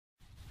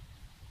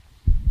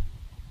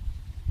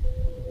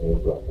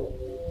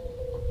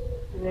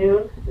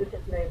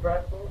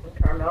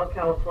Carmel,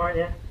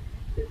 California.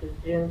 This is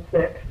June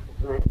 6,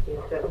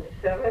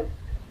 1977.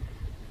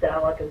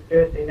 Dialogue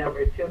Conspiracy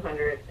number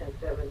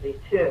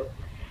 272.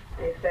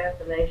 The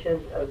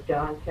assassinations of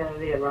John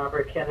Kennedy and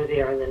Robert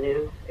Kennedy are in the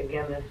news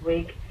again this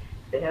week.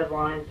 The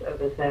headlines of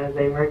the San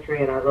Jose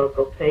Mercury and our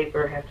local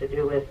paper have to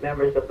do with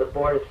members of the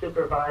Board of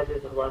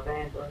Supervisors of Los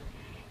Angeles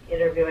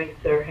interviewing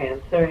Sirhan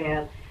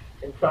Sirhan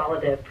in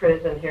Soledad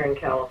Prison here in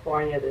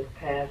California this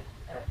past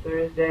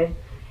Thursday.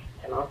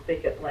 And I'll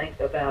speak at length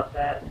about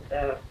that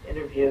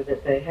interview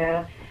that they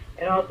had.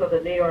 And also the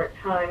New York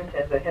Times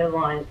has a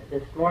headline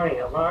this morning,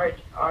 a large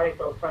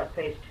article, front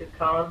page, 2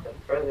 columns, and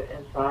further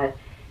inside.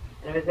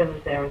 And it was in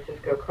the San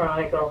Francisco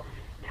Chronicle,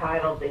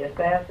 titled "The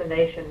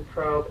Assassination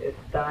Probe is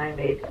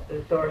Stymied,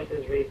 the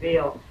Sources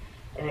Reveal."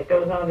 And it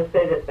goes on to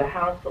say that the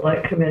House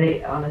Select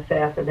Committee on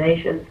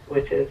Assassinations,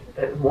 which is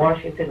in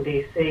Washington,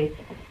 D.C.,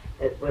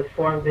 it was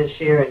formed this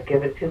year and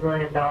given $2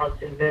 million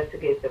to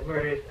investigate the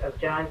murders of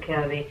John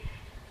Kennedy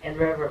and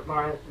Reverend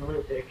Martin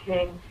Luther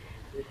King.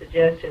 The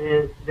suggestion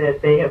is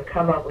that they have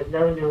come up with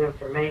no new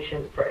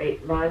information for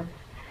 8 months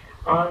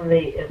on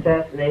the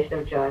assassination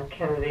of John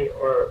Kennedy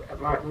or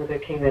Martin Luther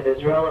King that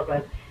is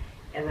relevant,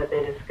 and that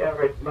they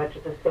discovered much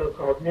of the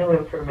so-called new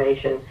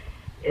information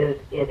is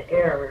in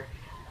error.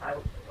 I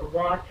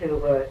want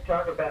to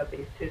talk about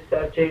these two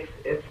subjects.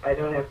 If I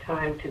don't have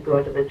time to go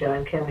into the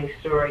John Kennedy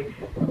story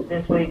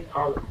this week,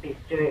 I'll be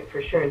doing it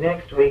for sure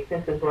next week.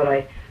 This is what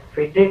I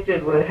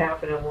predicted would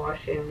happen in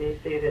Washington,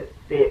 D.C., that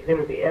there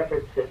would be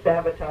efforts to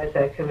sabotage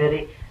that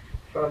committee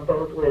from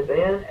both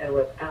within and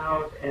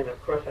without. And,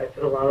 of course, I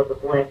put a lot of the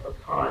blame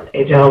upon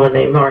a gentleman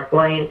named Mark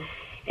Lane,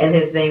 and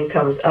his name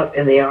comes up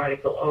in the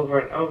article over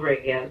and over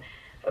again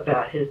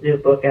about his new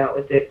book out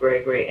with Dick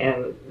Gregory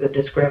and the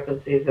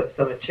discrepancies of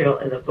some material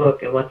in the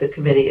book and what the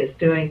committee is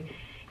doing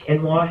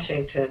in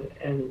Washington.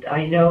 And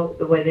I know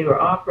the way they were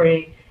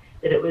operating,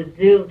 that it was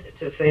doomed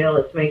to fail.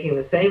 It's making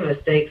the same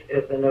mistakes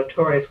as the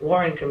notorious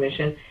Warren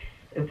Commission.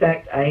 In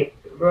fact, I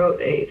wrote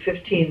a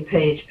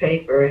 15-page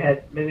paper,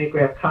 had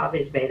mimeograph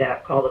copies made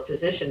out, called a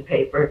position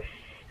paper,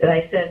 that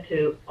I sent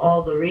to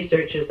all the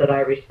researchers that I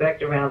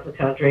respect around the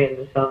country and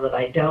to some that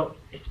I don't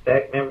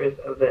respect, members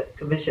of the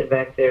commission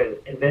back there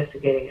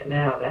investigating it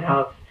now, the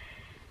House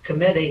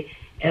Committee.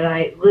 And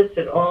I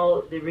listed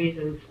all the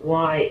reasons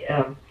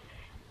why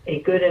a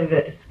good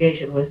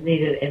investigation was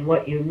needed and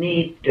what you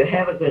need to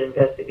have a good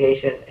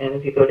investigation. And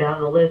if you go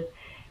down the list,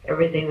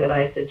 everything that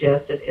I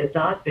suggested is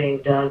not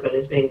being done, but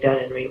is being done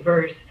in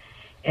reverse.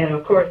 And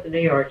of course, the New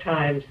York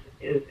Times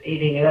is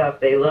eating it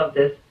up. They love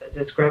this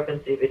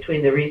discrepancy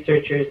between the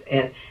researchers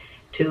and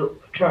to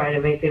try to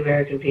make the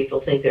American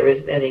people think there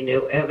isn't any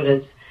new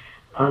evidence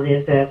on the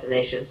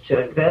assassinations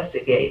to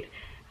investigate.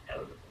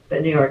 The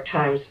New York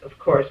Times, of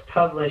course,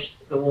 published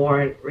the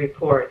Warren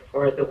report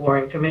for the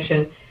Warren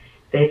Commission.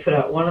 They put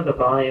out one of the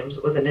volumes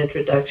with an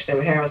introduction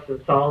of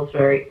Harrison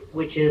Salisbury,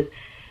 which is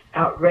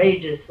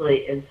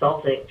outrageously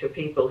insulting to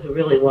people who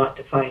really want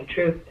to find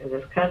truth in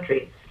this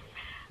country.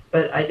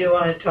 But I do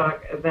want to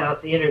talk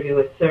about the interview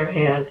with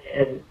Sirhan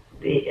and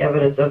the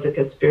evidence of the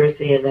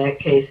conspiracy in that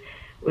case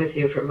with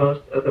you for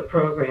most of the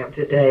program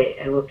today,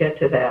 and we'll get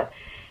to that.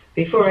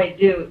 Before I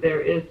do,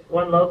 there is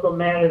one local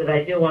matter that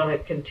I do want to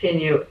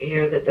continue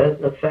here that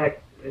doesn't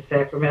affect the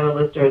Sacramento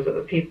listeners or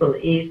the people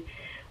in the East,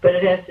 but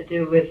it has to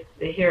do with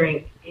the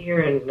hearing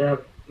here in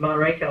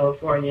Monterey,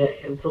 California,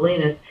 in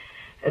Salinas,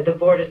 at the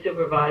Board of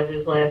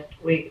Supervisors last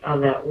week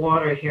on that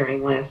water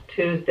hearing last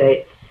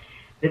Tuesday.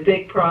 The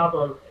big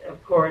problem,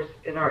 of course,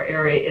 in our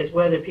area is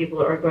whether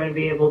people are going to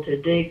be able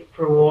to dig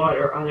for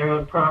water on their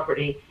own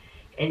property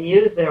and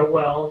use their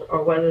wells,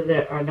 or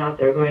whether or not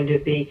they're going to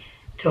be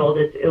told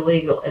it's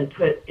illegal and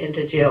put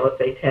into jail if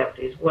they tap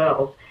these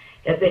wells.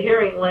 At the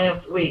hearing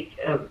last week,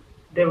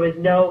 there was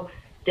no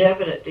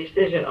definite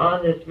decision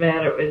on this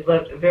matter. It was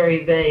left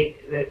very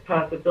vague. The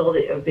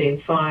possibility of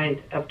being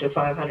fined up to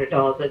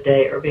 $500 a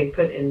day or being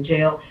put in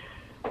jail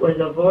was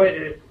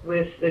avoided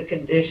with the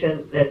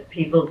condition that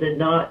people did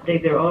not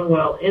dig their own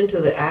well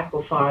into the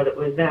aquifer that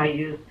was now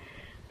used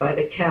by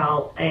the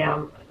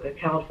CalAM, the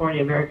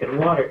California American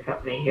Water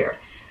Company here.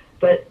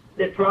 But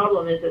the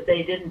problem is that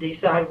they didn't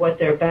decide what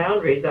their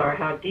boundaries are,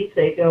 how deep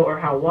they go or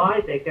how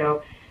wide they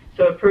go,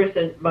 so a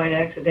person might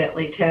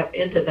accidentally tap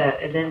into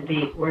that and then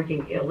be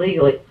working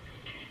illegally.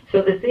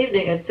 So this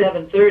evening at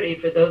 7:30,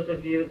 for those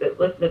of you that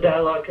listen to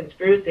Dialogue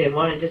Conspiracy and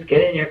want to just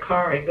get in your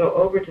car and go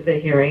over to the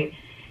hearing,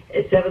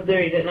 at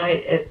 7:30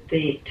 tonight at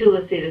the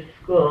Tulacita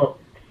School,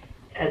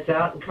 it's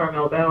out in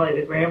Carmel Valley,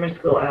 the grammar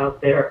school out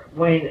there,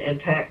 Wayne and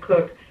Pat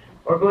Cook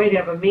are going to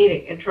have a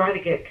meeting and try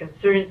to get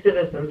concerned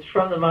citizens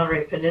from the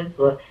Monterey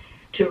Peninsula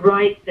to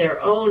write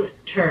their own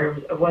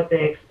terms of what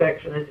they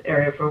expect from this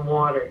area from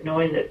water,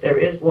 knowing that there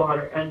is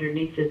water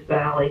underneath this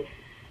valley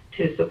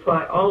to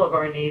supply all of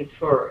our needs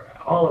for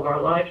all of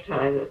our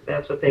lifetime.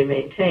 That's what they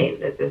maintain,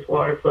 that this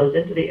water flows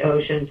into the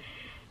ocean.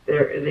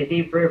 There is a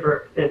deep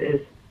river that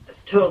is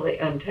totally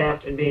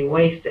untapped and being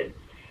wasted.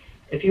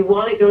 If you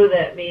want to go to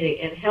that meeting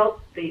and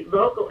help the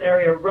local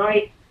area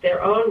write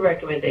their own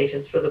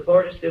recommendations for the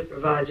Board of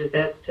Supervisors,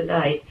 that's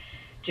tonight,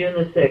 June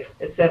the 6th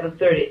at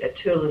 7:30 at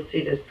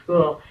Tulasita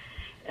School.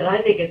 And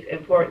I think it's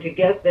important to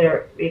get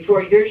there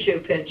before your shoe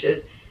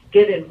pinches,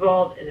 get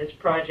involved in this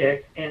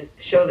project and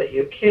show that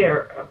you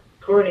care.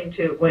 According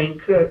to Wayne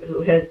Cook,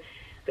 who has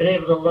been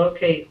able to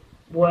locate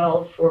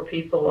wells for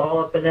people all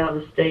up and down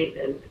the state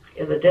and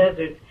in the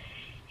deserts,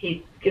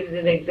 he gives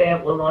an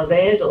example in Los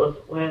Angeles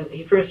when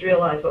he first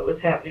realized what was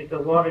happening to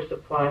the water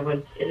supply,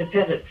 when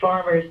independent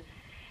farmers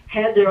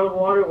had their own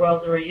water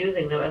wells and were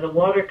using them, and the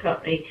water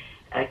company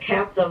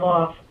capped them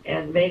off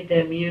and made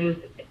them use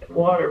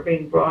water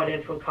being brought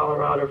in from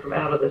Colorado, from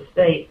out of the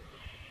state.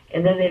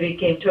 And then they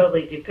became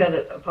totally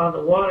dependent upon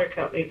the water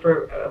company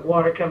for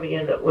water coming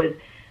in that was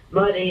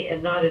muddy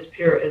and not as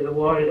pure as the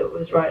water that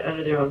was right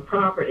under their own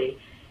property.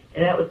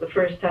 And that was the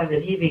first time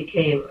that he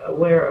became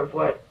aware of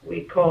what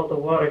we call the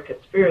water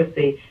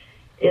conspiracy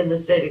in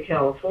the state of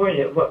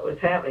California, what was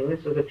happening.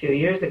 This was a few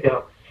years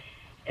ago.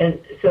 And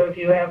so if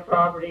you have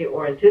property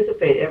or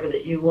anticipate ever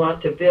that you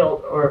want to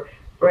build or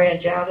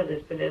branch out of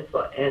this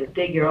peninsula and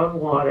dig your own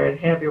water and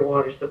have your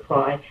water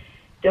supply,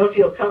 don't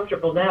feel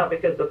comfortable now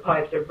because the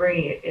pipes are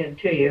bringing it in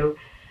to you.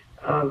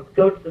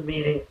 Go to the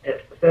meeting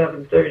at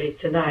 7:30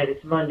 tonight.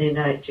 It's Monday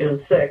night,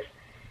 June 6th.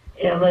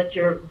 And let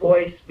your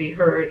voice be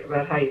heard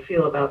about how you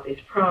feel about these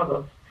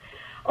problems.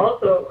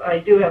 Also, I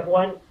do have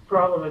one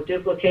problem of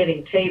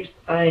duplicating tapes.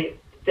 I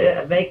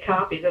make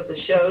copies of the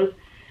shows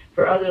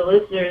for other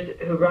listeners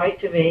who write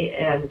to me,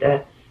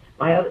 and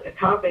my other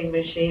copying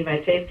machine, my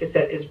tape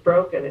cassette, is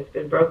broken. It's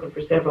been broken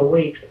for several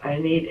weeks. I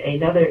need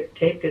another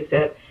tape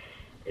cassette.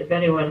 If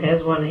anyone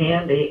has one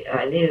handy,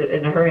 I need it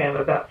in a hurry. I'm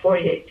about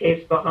 48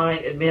 tapes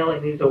behind in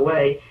mailing these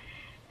away,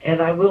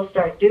 and I will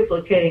start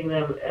duplicating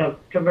them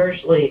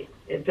commercially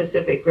in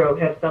Pacific Grove,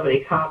 have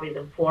somebody copy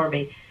them for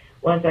me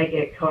once I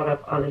get caught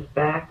up on this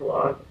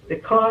backlog. The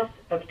cost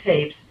of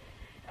tapes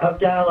of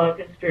Dialogue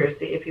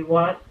Conspiracy, if you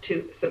want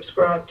to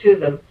subscribe to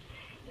them,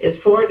 is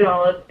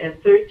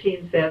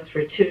 $4.13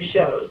 for 2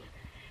 shows.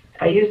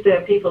 I used to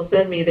have people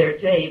send me their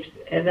tapes,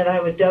 and then I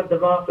would dub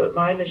them off, but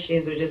my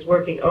machines are just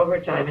working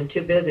overtime and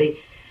too busy.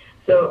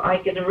 So I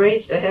can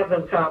arrange to have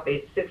them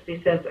copied,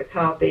 60 cents a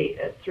copy,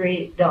 at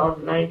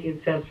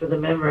 $3.19 for the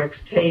Memorex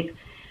tape,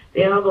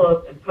 the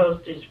envelope and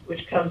postage,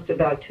 which comes to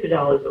about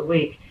 $2 a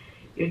week.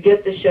 You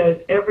get the shows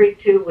every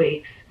 2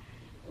 weeks,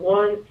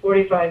 one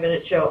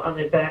 45-minute show on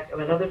the back of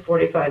another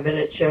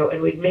 45-minute show,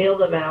 and we'd mail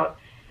them out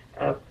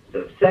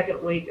the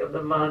second week of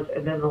the month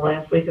and then the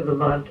last week of the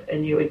month,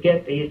 and you would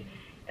get these,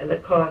 and the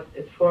cost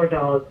is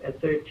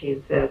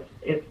 $4.13.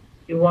 If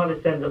you want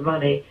to send the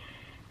money,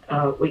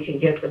 we can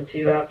get them to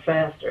you out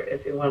faster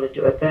if you want to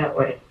do it that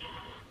way.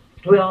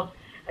 Well,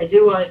 I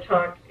do want to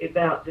talk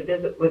about the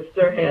visit with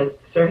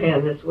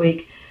Sirhan this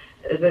week.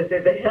 As I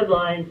said, the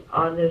headlines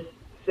on this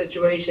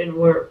situation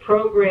were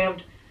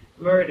programmed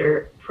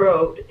murder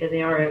probed in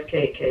the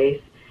RFK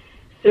case,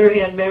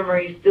 Sirhan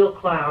memory still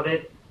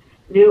clouded,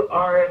 new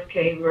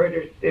RFK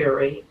murder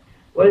theory,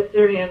 was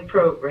Sirhan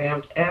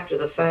programmed after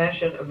the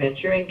fashion of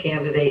Manchurian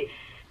candidate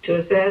to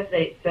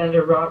assassinate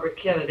Senator Robert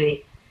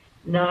Kennedy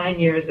 9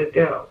 years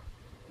ago.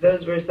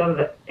 Those were some of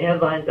the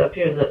headlines up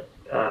here in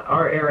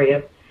our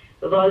area.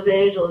 The Los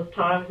Angeles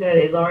Times had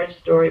a large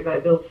story by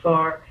Bill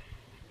Farr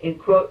in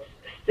quotes,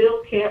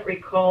 still can't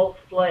recall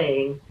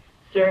slaying,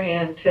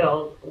 Sirhan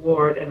tells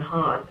Ward and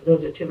Hahn.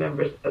 Those are 2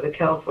 members of the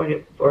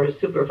California Board of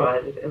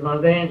Supervisors in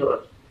Los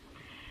Angeles.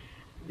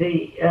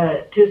 The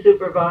 2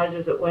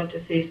 supervisors that went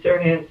to see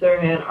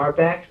Sirhan are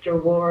Baxter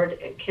Ward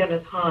and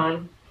Kenneth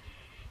Hahn.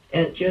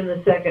 And June the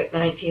 2nd,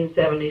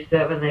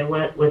 1977, they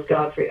went with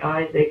Godfrey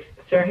Isaacs,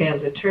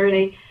 Sirhan's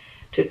attorney,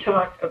 to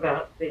talk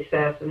about the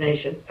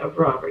assassination of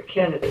Robert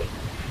Kennedy.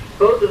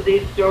 Both of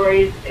these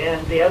stories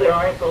and the other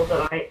articles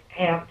that I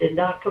have did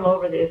not come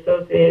over the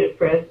Associated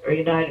Press or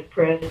United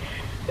Press.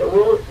 There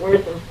were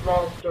some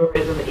small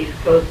stories on the East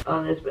Coast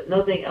on this, but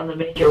nothing on the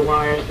major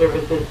wire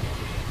services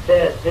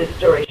that this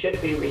story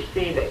should be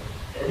receiving.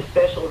 And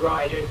special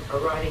writers are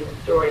writing the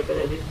story for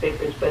the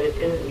newspapers, but it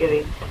isn't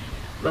getting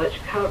much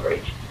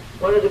coverage.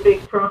 One of the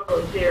big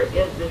problems here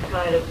in this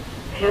kind of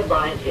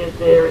headline is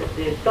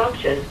the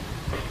assumption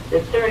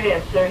that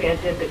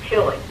Sirhan did the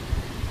killing,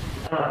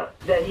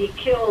 that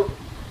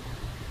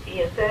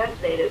he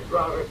assassinated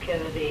Robert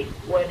Kennedy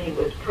when he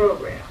was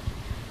programmed.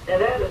 Now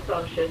that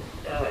assumption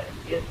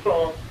is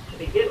false to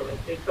begin with,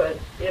 because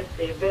if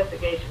the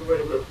investigation were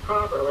to move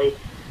properly,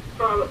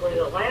 probably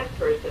the last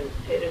person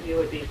to interview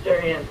would be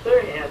Sirhan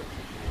Sirhan,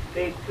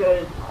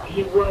 because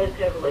he was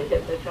heavily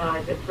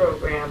hypnotized and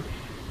programmed.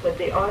 But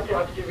the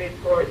autopsy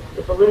reports,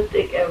 the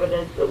ballistic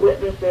evidence, the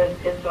witnesses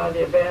inside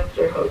the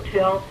Ambassador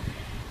Hotel,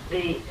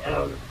 the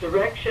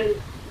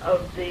direction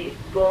of the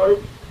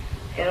bullets,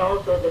 and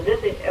also the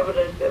missing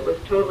evidence that was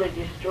totally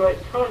destroyed,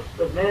 plus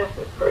the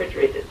massive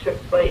perjury that took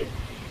place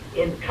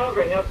in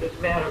covering up this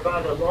matter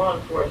by the law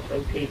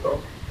enforcement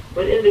people,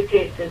 would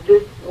indicate that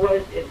this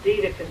was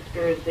indeed a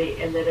conspiracy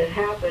and that it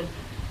happened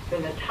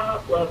from the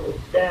top levels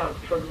down,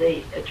 from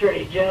the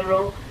Attorney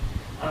General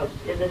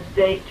in the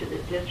state to the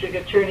District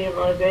Attorney in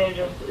Los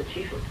Angeles to the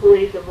Chief of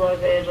Police of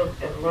Los Angeles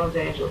and the Los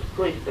Angeles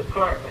Police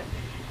Department.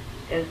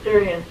 And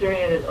Sirhan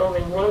Sirhan is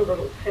only one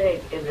little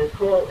peg in this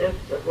whole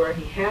incident where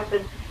he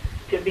happened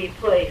to be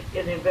placed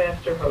in the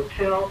Ambassador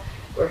Hotel,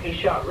 where he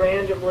shot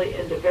randomly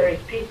into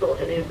various people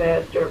in the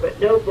Ambassador, but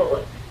no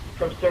bullet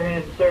from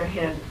Sirhan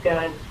Sirhan's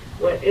gun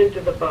went into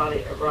the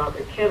body of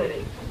Robert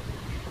Kennedy.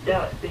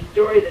 Now, the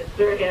story that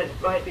Sirhan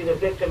might be the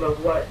victim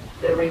of what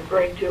they're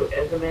referring to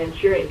as a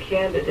Manchurian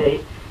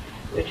Candidate,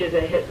 which is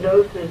a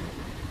hypnosis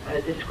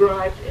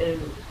described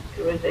in,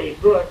 it was a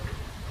book,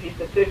 piece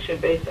of fiction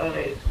based on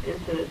an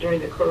incident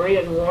during the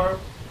Korean War,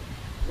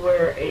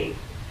 where a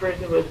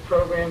person was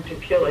programmed to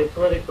kill a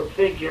political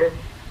figure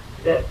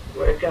that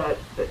where it got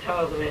the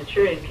title of the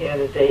Manchurian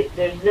Candidate.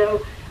 There's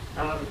no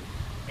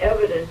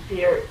evidence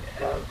here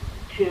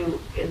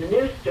in the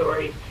news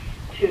story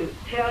to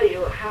tell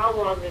you how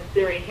long this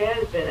theory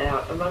has been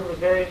out among the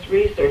various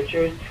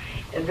researchers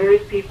and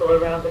various people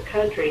around the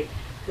country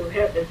who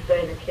have been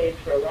studying the case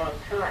for a long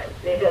time.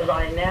 The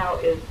headline now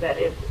is that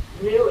it's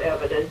new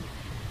evidence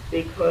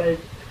because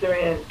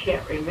Sirhan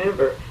can't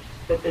remember,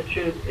 but the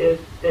truth is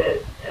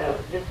that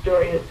this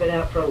story has been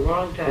out for a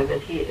long time,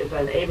 that he is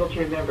unable to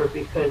remember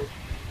because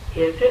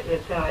he is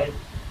hypnotized.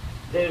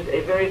 There's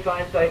a very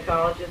fine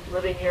psychologist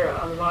living here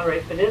on the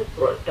Monterey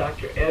Peninsula,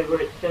 Dr.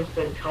 Edward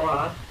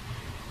Simson-Kallas,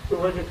 who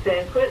was at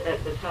San Quentin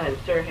at the time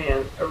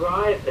Sirhan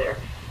arrived there.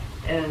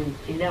 And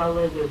he now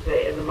lives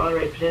in the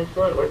Monterey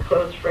Peninsula, and we're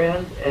close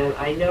friends, and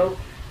I know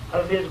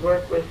of his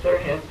work with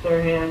Sirhan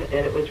Sirhan, and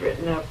it was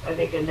written up, I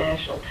think, in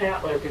National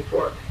Tatler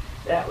before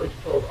that was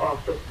pulled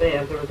off the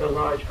stands. There was a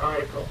large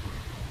article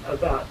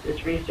about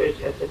this research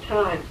at the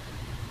time.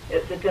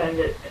 At the time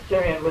that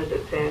Sirhan was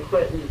at San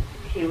Quentin,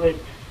 he was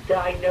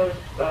diagnosed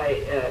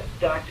by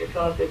Dr.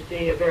 Kallas as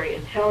being a very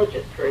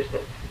intelligent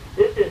person.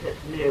 This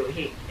isn't new.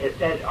 He has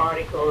had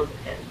articles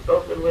and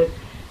spoken with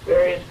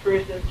various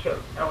persons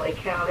from L.A.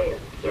 County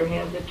and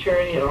Sirhan's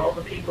attorney and all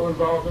the people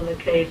involved in the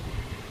case,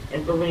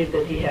 and believed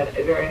that he had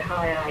a very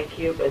high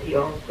IQ, but he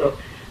also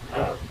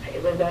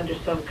was under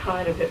some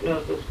kind of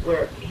hypnosis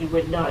where he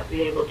would not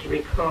be able to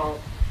recall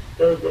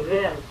those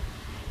events.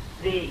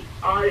 The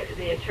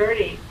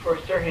attorney for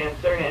Sirhan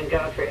Sirhan,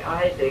 Godfrey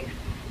Isaacs,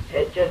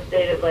 had just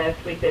stated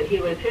last week that he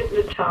was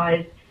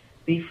hypnotized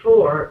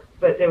before,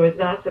 but there was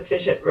not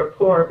sufficient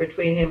rapport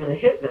between him and the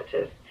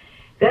hypnotist.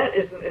 That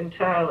isn't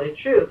entirely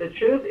true. The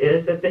truth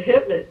is that the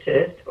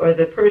hypnotist, or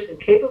the person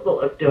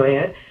capable of doing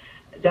it,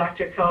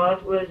 Dr.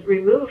 Kallas, was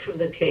removed from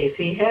the case.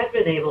 He had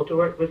been able to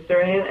work with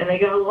Sirhan, and they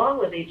got along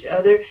with each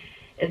other,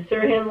 and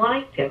Sirhan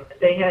liked him.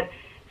 They had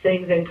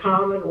things in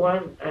common.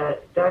 One,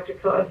 Dr.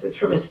 Kallas is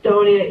from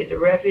Estonia. He's a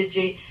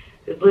refugee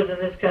who's lived in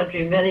this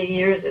country many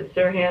years, and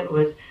Sirhan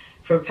was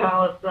from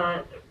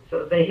Palestine,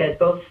 so they had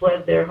both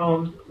fled their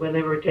homes when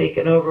they were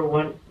taken over.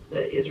 One,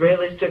 the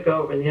Israelis took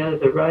over, and the other,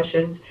 the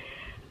Russians.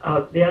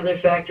 The other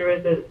factor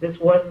is that this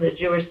wasn't a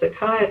Jewish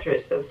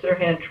psychiatrist, so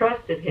Sirhan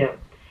trusted him.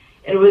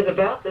 And it was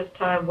about this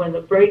time when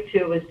the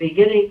breakthrough was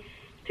beginning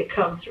to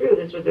come through,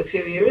 this was a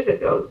few years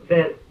ago,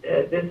 that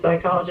this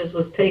psychologist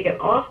was taken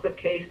off the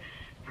case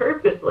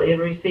purposely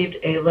and received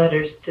a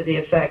letter to the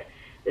effect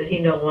that he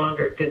no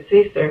longer could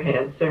see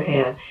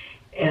Sirhan.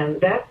 And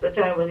that's the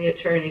time when the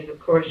attorneys, of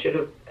course, should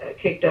have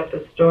kicked up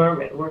a storm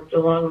and worked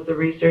along with the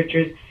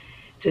researchers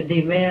to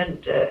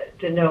demand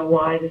to know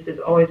why this is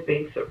always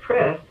being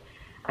suppressed.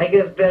 I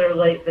guess better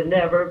late than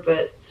never,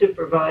 but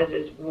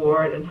Supervisors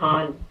Ward and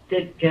Hahn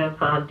did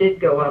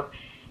go up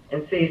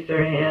and see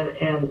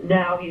Sirhan, and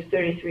now he's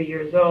 33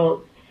 years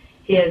old.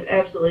 He has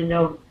absolutely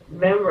no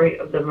memory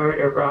of the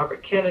murder of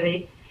Robert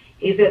Kennedy.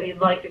 He said he'd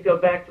like to go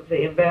back to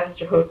the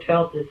Ambassador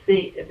Hotel to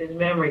see if his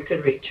memory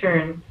could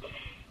return,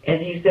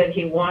 and he said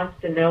he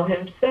wants to know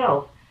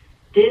himself,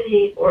 did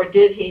he or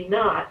did he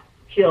not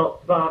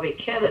kill Bobby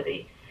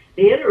Kennedy?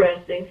 The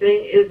interesting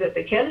thing is that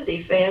the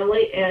Kennedy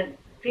family and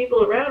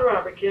people around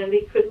Robert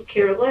Kennedy couldn't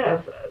care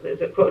less.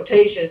 There's a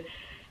quotation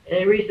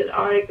in a recent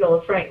article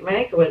of Frank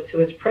Mankiewicz, who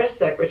was press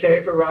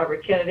secretary for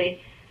Robert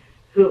Kennedy,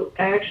 who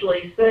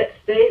actually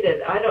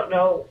stated, I don't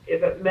know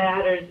if it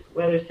matters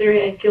whether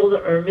Sirhan killed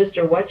him or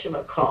Mr.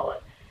 Whatchamacallit,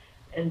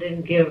 and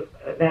didn't give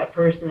that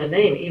person a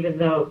name, even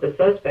though the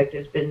suspect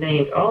has been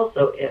named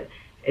also in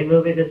a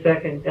movie, The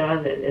Second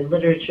Gun, and in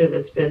literature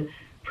that's been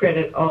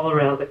printed all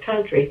around the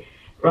country.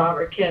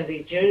 Robert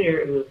Kennedy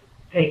Jr., who's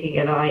taking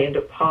an eye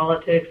into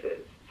politics, his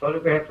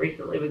photograph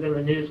recently was in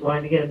the news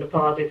wanting to get into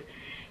politics,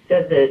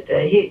 said that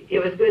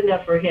it was good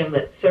enough for him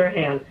that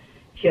Sirhan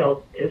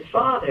killed his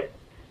father.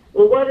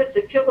 Well, what if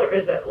the killer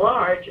is at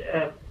large,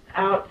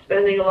 out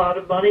spending a lot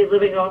of money,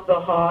 living off the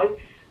hog,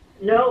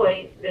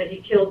 knowing that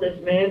he killed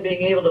this man,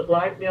 being able to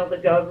blackmail the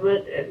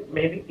government and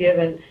maybe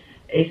given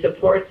a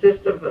support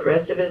system for the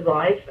rest of his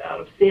life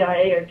out of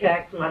CIA or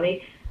tax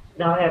money,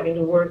 not having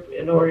to work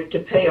in order to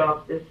pay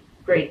off this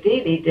great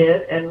deed he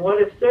did? And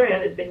what if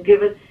Sirhan had been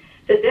given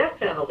the death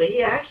penalty?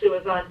 He actually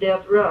was on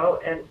death row,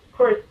 and of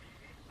course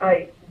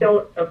I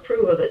don't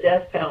approve of the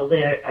death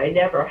penalty. I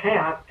never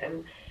have,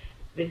 and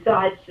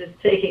besides just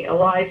taking a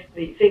life,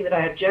 the thing that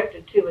I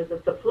objected to is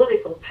that the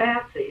political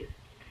patsies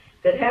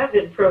that have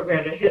been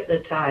programmed or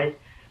hypnotized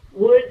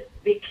would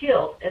be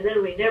killed, and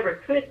then we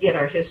never could get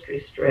our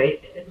history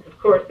straight. And of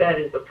course, that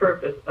is the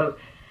purpose of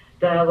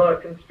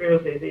Dialogue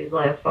Conspiracy these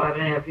last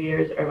 5.5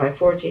 years, or my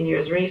 14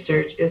 years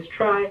research, is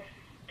try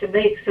to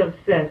make some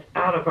sense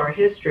out of our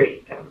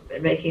history,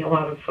 and making a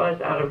lot of fuss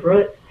out of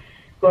roots,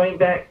 going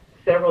back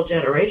several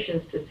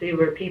generations to see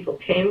where people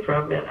came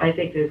from. And I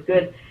think there's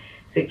good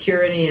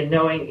security in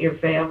knowing your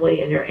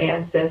family and your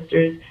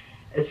ancestors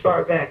as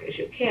far back as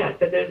you can.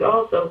 But there's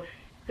also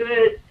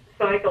good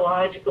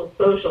psychological,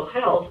 social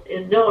health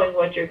in knowing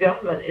what your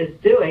government is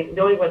doing,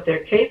 knowing what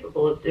they're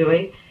capable of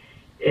doing.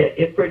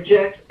 It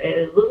projects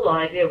a little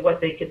idea of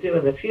what they could do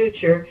in the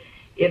future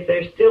if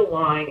they're still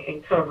lying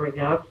and covering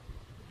up.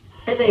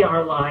 And they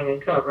are lying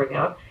and covering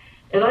up.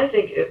 And I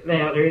think it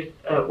matters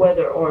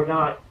whether or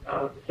not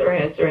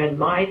Sirhan Sirhan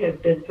might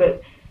have been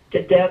put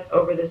to death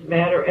over this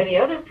matter, or any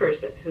other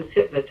person who's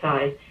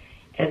hypnotized.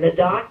 And the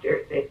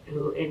doctor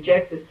who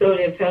injects the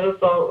sodium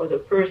pentothal, or the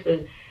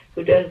person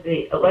who does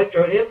the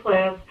electrode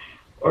implants,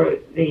 or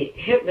the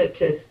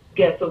hypnotist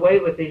gets away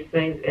with these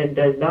things and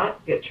does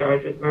not get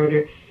charged with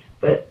murder,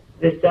 but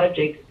the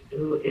subject,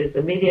 who is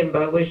the medium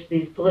by which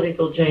these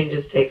political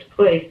changes takes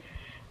place,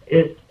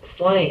 is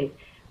slain.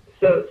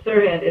 So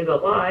Sirhan is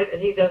alive,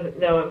 and he doesn't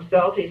know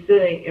himself. He's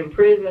sitting in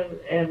prison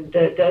and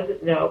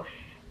doesn't know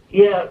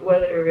yet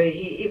whether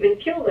he even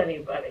killed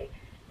anybody.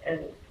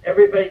 And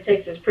everybody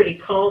takes this pretty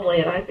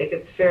calmly, and I think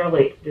it's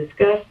fairly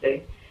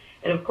disgusting.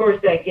 And of course,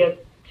 that gets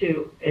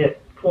to a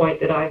point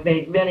that I've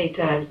made many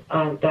times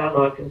on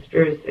Dialogue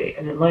Conspiracy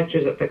and in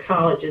lectures at the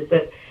colleges,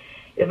 that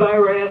if I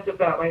were asked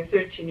about my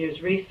 13 years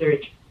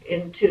research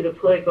into the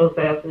political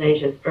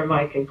assassinations or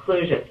my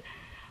conclusions,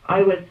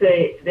 I would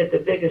say that the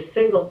biggest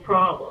single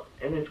problem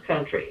in this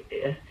country,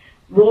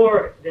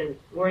 more than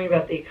worrying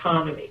about the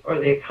economy or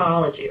the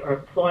ecology or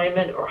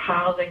employment or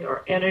housing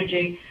or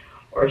energy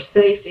or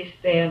safety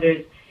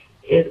standards,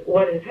 is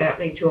what is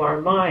happening to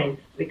our minds.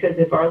 Because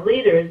if our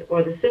leaders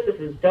or the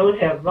citizens don't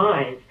have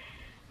minds,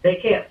 they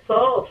can't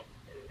solve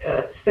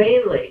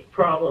sanely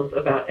problems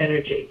about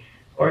energy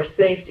or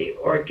safety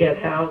or get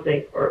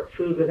housing or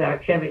food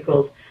without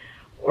chemicals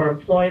or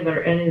employment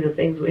or any of the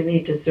things we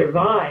need to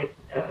survive,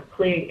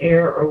 clean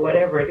air or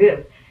whatever it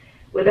is.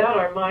 Without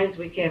our minds,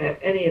 we can't have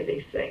any of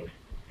these things.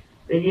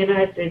 The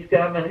United States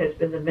government has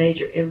been the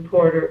major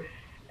importer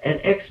and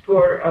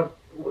exporter of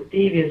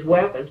devious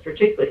weapons,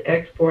 particularly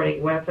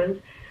exporting weapons.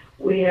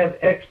 We have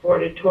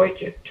exported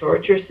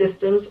torture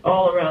systems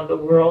all around the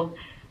world.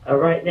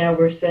 Right now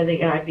we're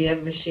sending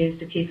IBM machines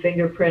to keep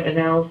fingerprint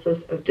analysis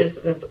of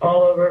dissidents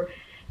all over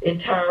the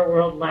entire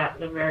world,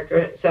 Latin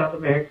America, South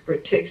America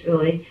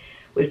particularly.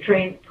 We've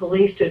trained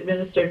police to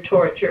administer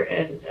torture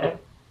and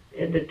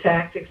into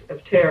tactics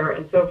of terror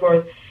and so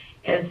forth,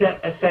 and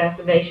sent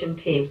assassination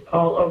teams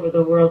all over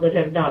the world that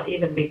have not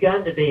even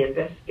begun to be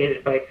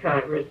investigated by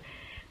Congress.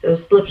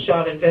 Those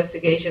slipshod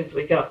investigations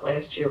we got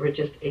last year were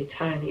just a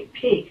tiny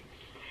peak.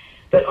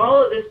 But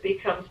all of this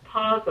becomes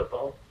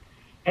possible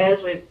as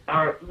we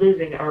are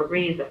losing our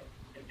reason.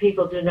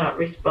 People do not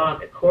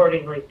respond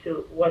accordingly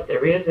to what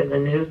there is in the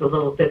news, the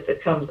little bit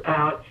that comes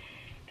out.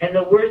 And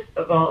the worst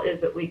of all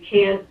is that we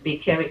can be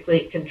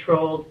chemically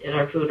controlled in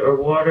our food or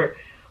water.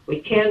 We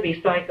can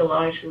be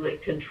psychologically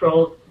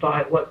controlled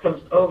by what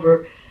comes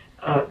over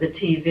the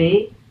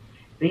TV.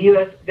 The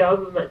U.S.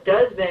 government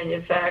does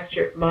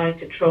manufacture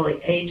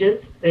mind-controlling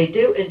agents. They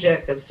do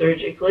inject them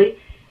surgically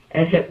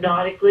and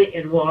hypnotically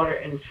in water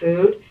and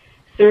food.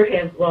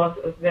 Sirhan's loss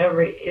of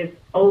memory is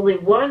only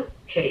one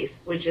case,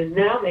 which is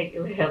now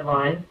making the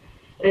headlines,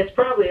 and it's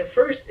probably a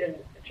first in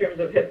terms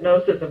of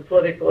hypnosis and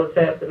political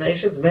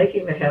assassinations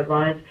making the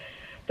headlines.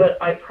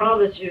 But I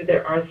promise you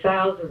there are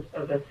thousands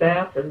of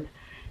assassins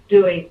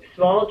doing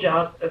small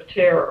jobs of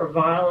terror or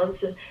violence,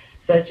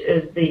 such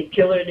as the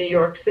killer in New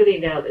York City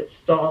now that's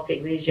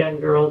stalking these young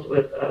girls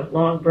with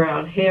long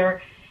brown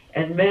hair,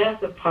 and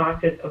massive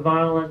pockets of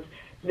violence,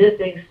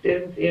 missing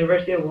students, the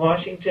University of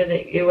Washington,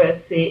 at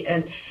USC,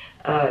 and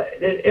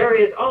there's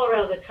areas all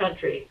around the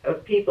country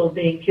of people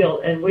being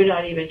killed, and we're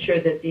not even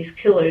sure that these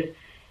killers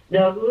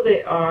know who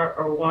they are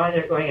or why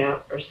they're going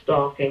out or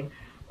stalking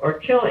or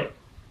killing.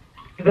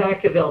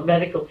 Vacaville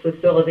Medical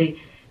Facility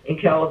in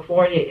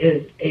California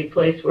is a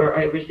place where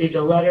I received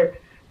a letter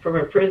from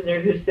a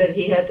prisoner who said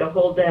he had to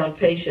hold down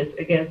patients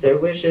against their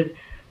wishes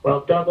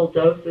while double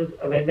doses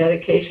of a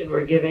medication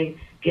were given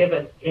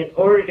in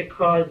order to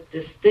cause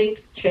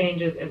distinct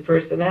changes in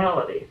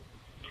personalities.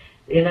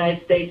 The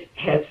United States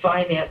has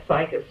financed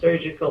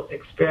psychosurgical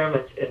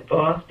experiments in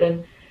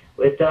Boston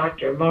with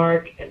Dr.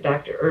 Mark and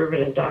Dr.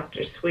 Irvin and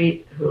Dr.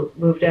 Sweet, who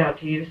moved out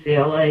to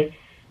UCLA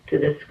to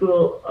the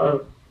school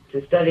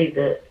to study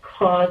the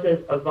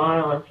causes of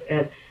violence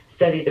and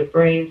study the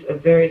brains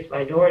of various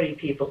minority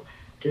people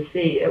to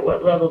see at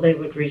what level they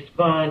would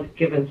respond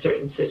given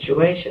certain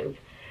situations.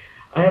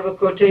 I have a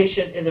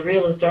quotation in the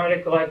Realist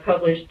article I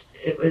published,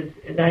 it was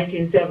in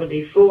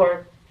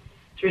 1974,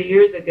 3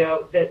 years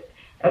ago, that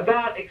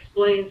about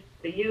explains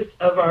the use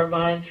of our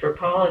minds for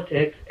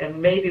politics,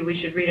 and maybe we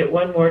should read it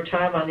one more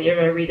time on the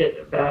air. I read it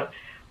about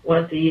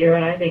once a year,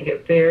 and I think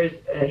it bears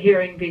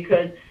hearing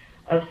because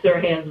of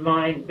Sirhan's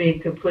mind being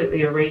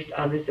completely erased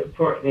on this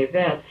important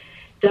event.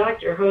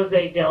 Dr.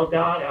 Jose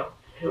Delgado,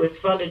 who is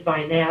funded by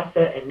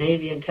NASA and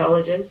Navy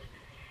intelligence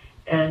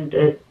and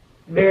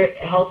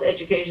health,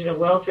 education, and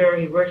welfare.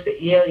 He works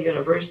at Yale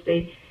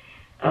University,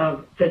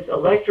 puts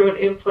electrode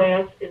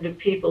implants into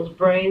people's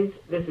brains.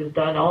 This is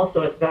done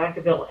also at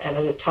Vacaville and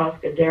at a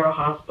Toscadero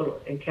Hospital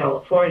in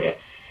California.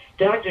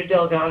 Dr.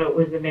 Delgado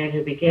was the man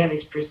who began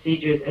these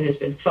procedures and has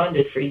been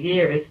funded for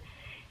years.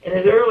 And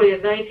as early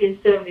as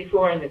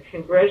 1974 in the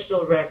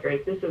congressional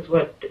records, this is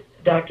what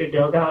Dr.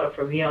 Delgado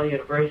from Yale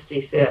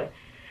University said: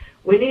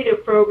 "We need a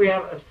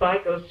program of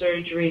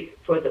psychosurgery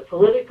for the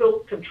political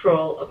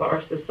control of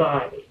our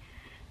society.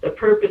 The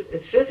purpose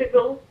is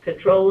physical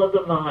control of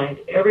the mind.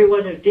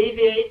 Everyone who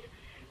deviates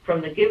from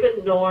the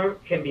given norm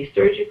can be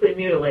surgically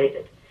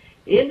mutilated.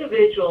 The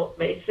individual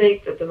may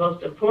think that the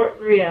most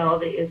important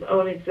reality is his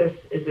own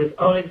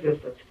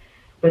existence,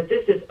 but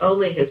this is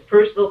only his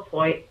personal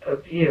point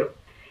of view.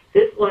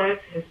 This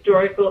lacks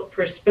historical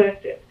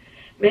perspective.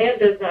 Man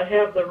does not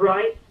have the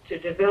right to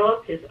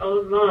develop his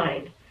own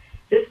mind.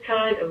 This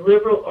kind of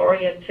liberal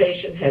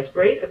orientation has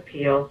great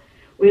appeal.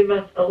 We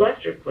must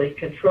electrically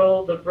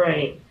control the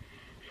brain.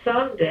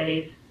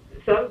 Someday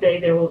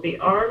there will be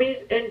armies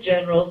and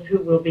generals who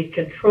will be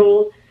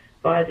controlled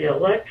by the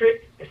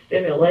electric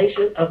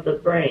stimulation of the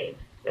brain."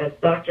 That's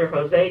Dr.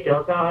 Jose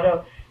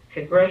Delgado,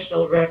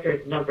 Congressional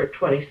Record number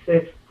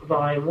 26,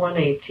 volume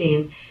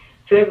 118,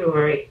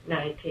 February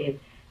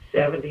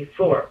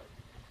 1974.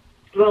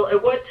 Well,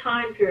 at what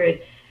time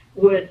period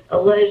would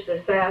alleged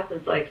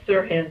assassins like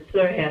Sirhan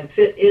Sirhan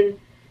fit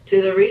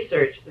into the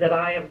research that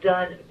I have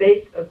done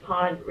based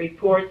upon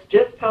reports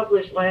just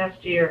published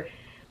last year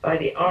by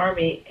the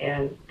Army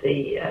and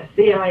the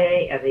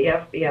CIA and the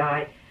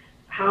FBI?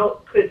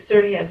 How could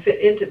Sirhan fit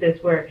into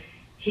this where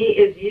he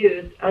is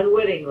used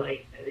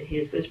unwittingly?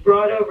 He was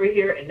brought over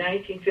here in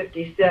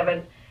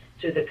 1957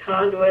 through the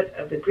conduit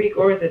of the Greek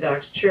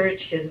Orthodox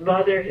Church. His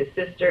mother, his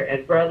sister,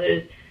 and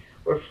brothers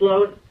were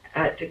flown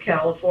to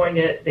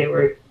California. They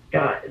were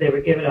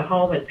given a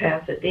home in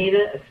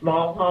Pasadena, a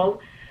small home,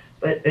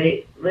 but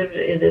they lived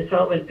in this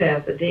home in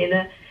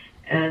Pasadena.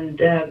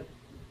 And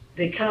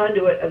the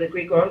conduit of the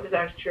Greek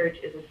Orthodox Church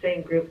is the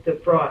same group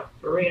that brought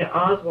Marina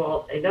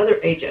Oswald, another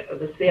agent of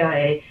the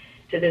CIA,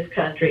 to this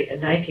country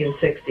in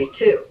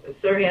 1962. The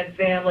Sirhan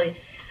family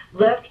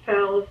left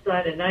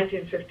Palestine in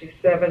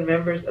 1957.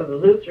 Members of the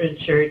Lutheran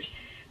Church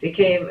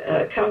became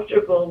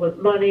comfortable with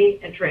money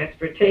and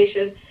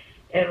transportation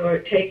and were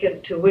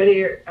taken to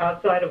Whittier,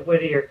 outside of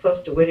Whittier,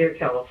 close to Whittier,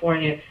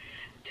 California,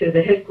 to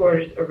the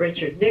headquarters of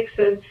Richard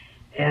Nixon,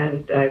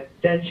 and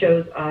then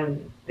shows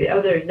on the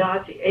other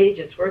Nazi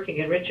agents working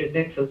in Richard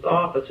Nixon's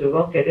office. We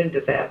won't get into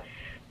that.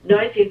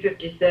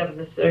 1957,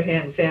 the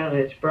Sirhan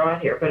family is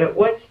brought here. But at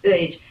what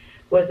stage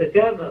was the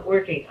government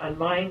working on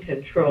mind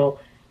control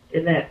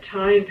in that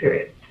time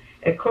period?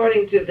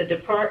 According to the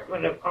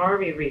Department of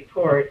Army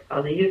report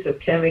on the use of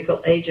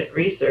chemical agent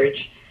research,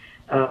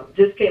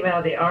 this came out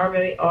of the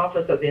Army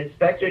Office of the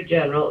Inspector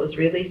General. It was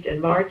released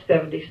in March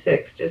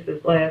 76, just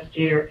as last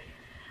year.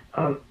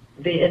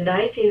 In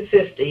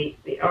 1950,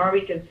 the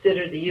Army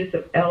considered the use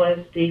of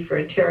LSD for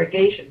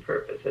interrogation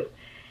purposes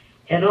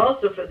and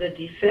also for the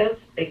defense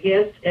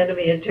against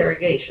enemy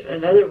interrogation.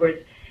 In other words,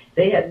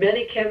 they had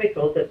many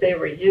chemicals that they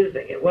were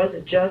using. It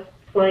wasn't just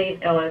plain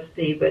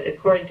LSD, but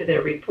according to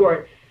their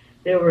report,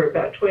 there were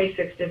about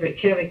 26 different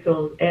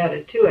chemicals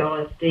added to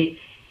LSD.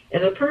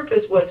 And the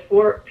purpose was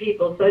for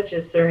people such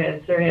as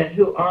Sirhan Sirhan,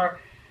 who are,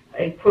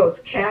 in quotes,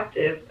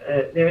 captive.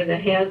 They're in the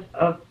hands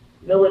of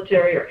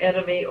military or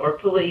enemy or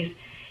police,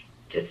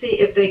 to see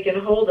if they can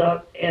hold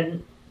up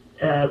and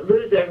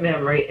lose their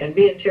memory and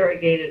be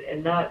interrogated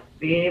and not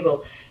be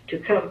able to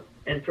come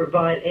and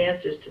provide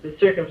answers to the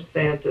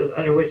circumstances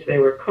under which they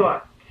were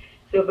caught.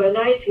 So by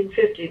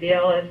 1950, the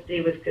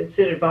LSD was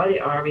considered by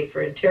the Army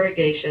for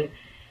interrogation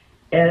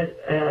as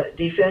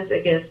defense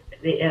against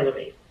the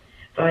enemy.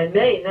 By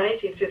May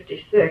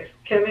 1956,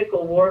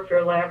 chemical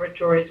warfare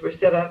laboratories were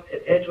set up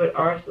at Edgewood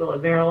Arsenal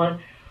in Maryland,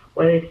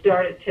 where they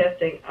started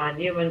testing on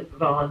human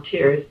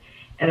volunteers.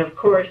 And of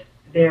course,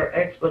 their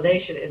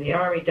explanation in the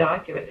Army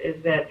document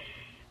is that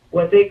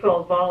what they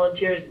called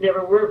volunteers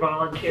never were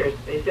volunteers.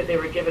 They said they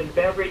were given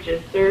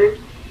beverages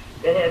served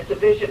that had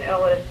sufficient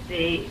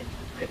LSD,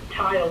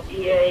 titled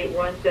EA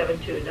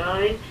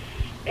 1729,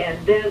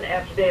 and then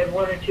after they had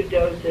one or two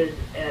doses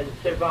and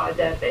survived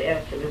that, they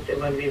asked them if they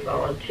wanted to be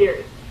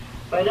volunteers.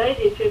 By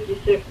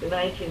 1956 to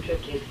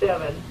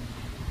 1957,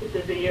 this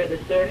is the year the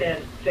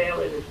Sirhan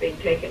family was being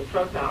taken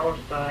from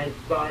Palestine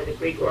by the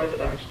Greek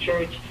Orthodox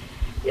Church.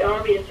 The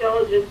Army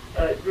Intelligence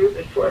Group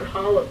at Fort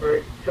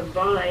Holabird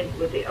combined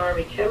with the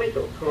Army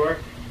Chemical Corps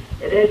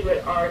at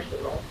Edgewood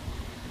Arsenal,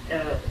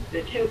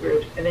 the two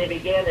groups, and they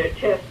began their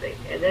testing.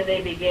 And then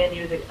they began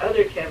using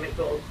other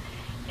chemicals,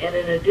 and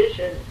in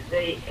addition,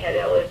 they had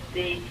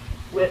LSD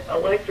with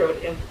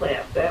electrode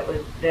implants. That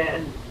was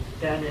then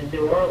done in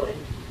New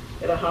Orleans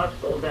at a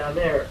hospital down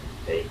there.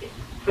 They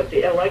put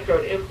the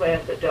electrode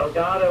implants that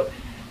Delgado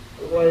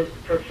was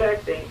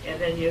perfecting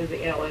and then using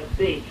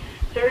LSD.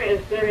 Sirhan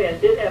Sirhan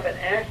did have an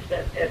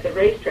accident at the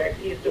racetrack.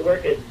 He used to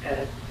work at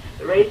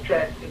the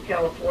racetracks in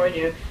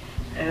California,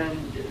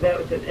 and that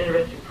was an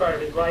interesting part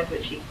of his life,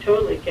 which he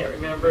totally can't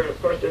remember. And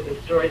of course, there's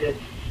a story that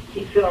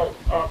he fell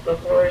off the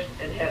horse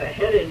and had a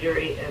head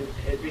injury and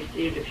had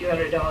received a few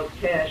 $100s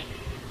cash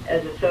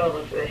as a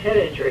settlement for the head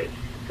injury.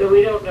 So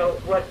we don't know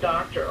what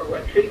doctor or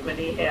what treatment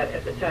he had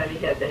at the time he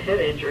had the head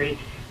injury,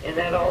 and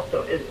that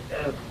also is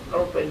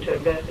open to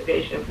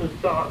investigation of who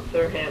saw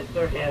Sirhan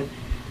Sirhan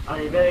on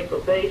a medical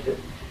basis.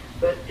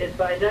 But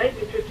by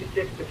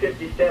 1956 to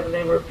 57,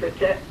 they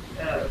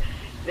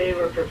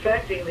were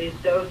perfecting these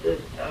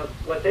doses of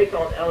what they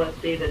called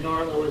LSD. The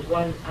normal was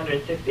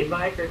 160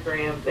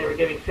 micrograms. They were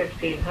giving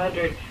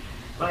 1,500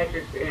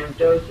 microgram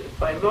doses.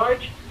 By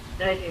March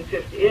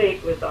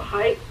 1958 was the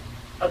height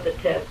of the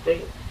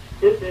testing.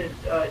 This is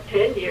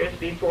 10 years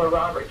before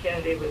Robert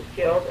Kennedy was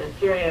killed and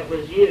Sirhan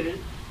was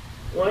used,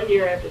 1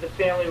 year after the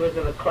family was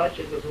in the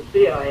clutches of the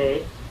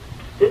CIA.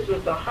 This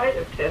was the height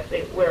of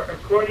testing where,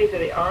 according to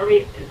the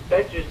Army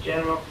Inspectors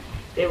General,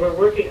 they were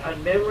working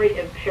on memory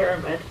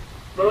impairment,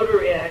 motor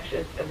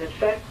reactions, and the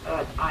effect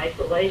on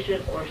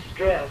isolation or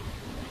stress.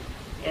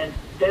 And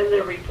then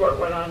the report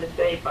went on to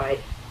say by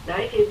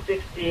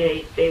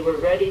 1968 they were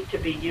ready to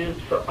be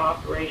used for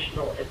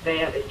operational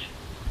advantage.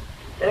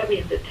 That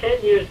means that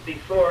 10 years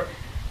before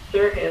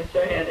Sirhan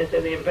Sirhan is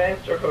in the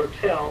Ambassador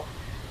Hotel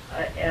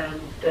and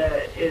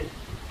is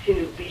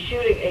to be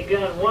shooting a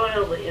gun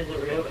wildly in the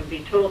room and be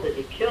told that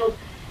he killed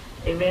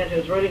a man who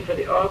was running for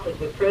the office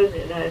of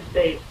President of the United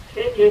States.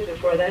 10 years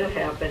before that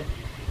happened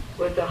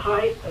was the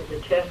height of the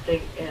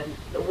testing and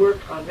the work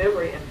on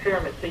memory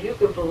impairment. So you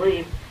can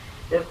believe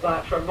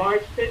that from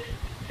March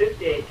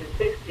 58 to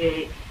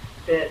 68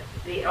 that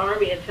the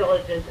Army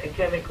Intelligence and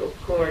Chemical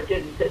Corps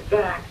didn't sit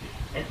back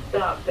and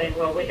stop saying,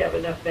 well, we have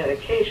enough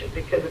medication,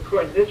 because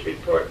according to this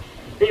report,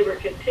 they were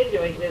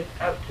continuing this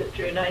up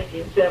through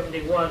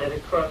 1971 at a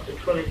cost of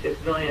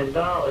 $26 million.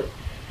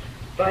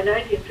 By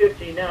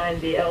 1959,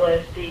 the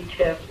LSD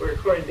tests were,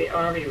 according to the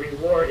Army,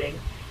 rewarding,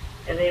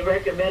 and they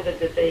recommended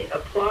that they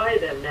apply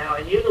them now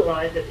and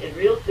utilize it in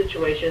real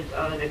situations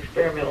on an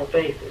experimental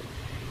basis.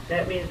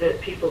 That means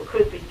that people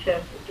could be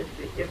tested to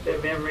see if their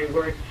memory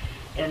worked,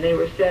 and they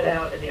were set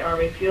out, and the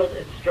Army field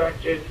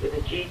instructors with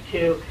a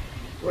G2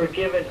 were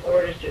given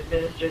orders to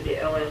administer the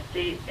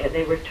LSD, and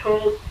they were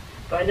told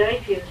by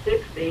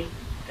 1960,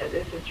 and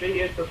this is 3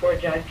 years before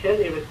John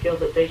Kennedy was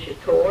killed, that they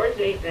should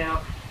coordinate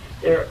now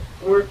their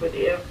work with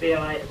the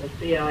FBI and the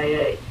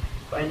CIA.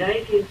 By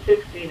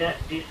 1960,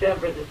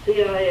 December, the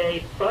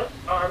CIA plus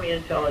Army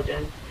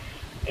Intelligence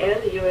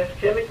and the U.S.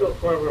 Chemical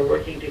Corps were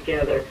working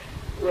together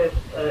with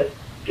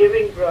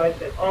giving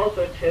drugs and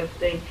also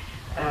testing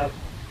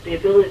the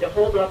ability to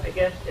hold up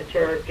against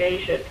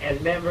interrogation and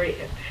memory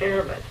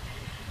impairment.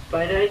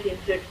 By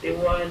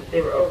 1961,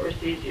 they were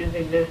overseas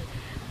using this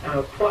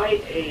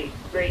quite a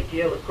great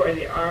deal, according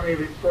to the Army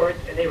reports,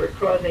 and they were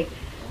causing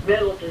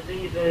mental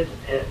diseases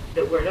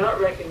that were not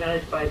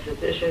recognized by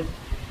physicians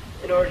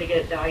in order to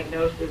get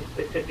diagnoses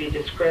that could be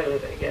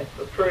discredited against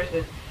the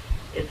person.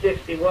 In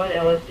 61,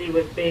 LSD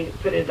was being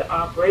put into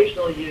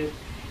operational use.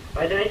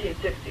 By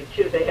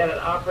 1962, they had an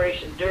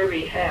Operation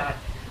Derby hat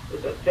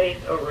with a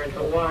base over in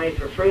Hawaii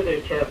for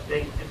further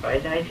testing, and by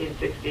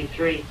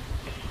 1963,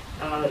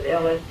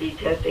 LSD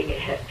testing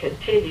had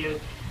continued.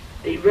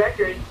 The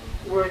records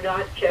were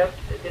not kept.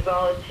 The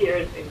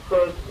volunteers, in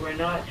quotes, were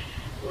not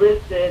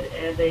listed,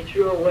 and they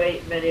threw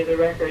away many of the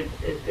records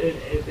as soon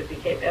as it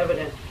became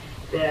evident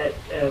that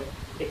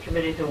the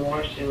committees in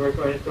Washington were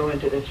going to go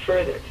into this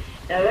further.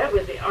 Now, that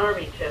was the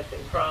Army testing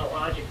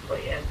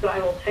chronologically, and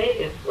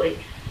simultaneously,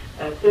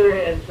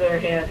 Sirhan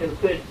Sirhan, who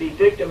could be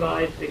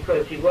victimized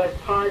because he was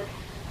part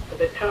of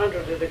the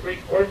conduit of the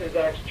Greek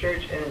Orthodox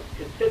Church, and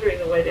considering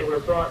the way they were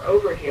brought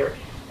over here,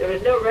 there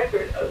was no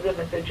record of them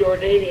at the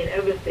Jordanian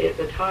embassy at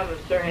the time of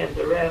Sirhan's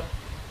arrest,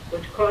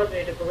 which caused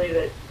me to believe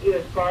that he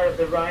was part of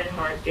the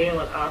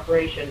Reinhard-Gehlen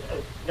operation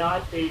of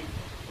Nazis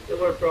that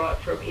were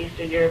brought from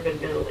Eastern Europe and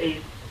Middle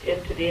East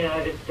into the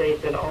United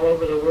States and all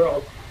over the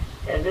world.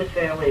 And this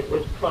family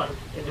was plunked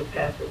into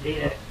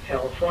Pasadena,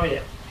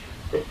 California.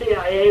 The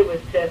CIA was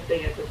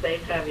testing at the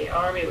same time the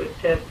Army was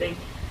testing.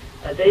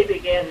 They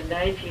began in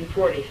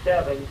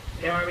 1947.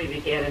 The Army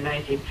began in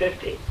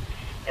 1950.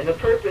 And the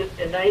purpose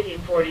in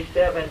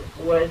 1947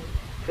 was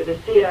for the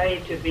CIA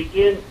to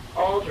begin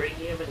altering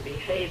human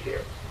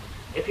behavior.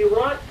 If you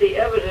want the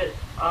evidence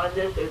on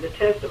this or the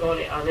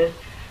testimony on this,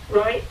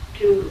 write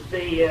to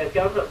the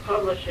government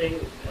publishing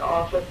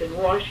office in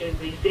Washington,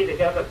 D.C., the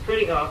government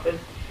printing office,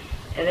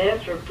 and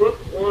ask for Book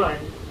 1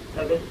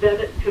 of the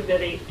Senate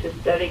Committee to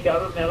Study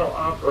Governmental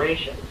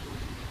Operations.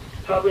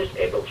 Published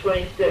April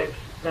 26,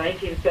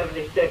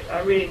 1976.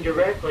 I'm reading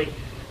directly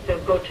some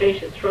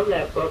quotations from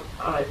that book.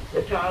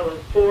 The title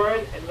is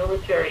Foreign and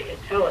Military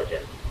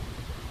Intelligence.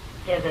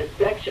 And the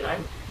section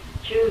I'm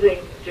choosing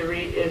to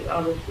read is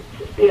on the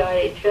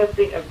CIA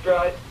testing of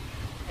drugs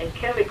and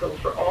chemicals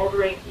for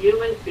altering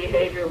human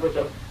behavior with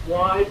a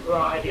wide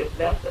variety of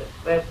methods.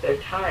 That's their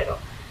title.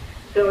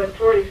 So in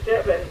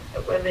 47,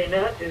 when the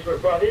Nazis were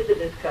brought into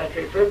this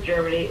country from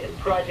Germany in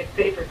Project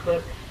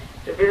Paperclip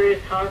to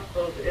various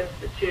hospitals,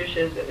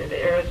 institutions, and into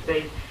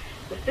aerospace,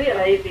 the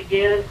CIA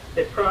began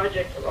the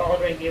project of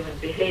altering human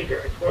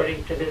behavior,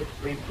 according to this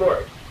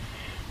report.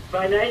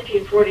 By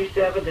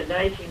 1947 to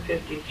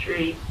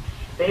 1953,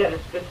 they had a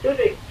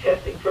specific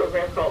testing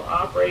program called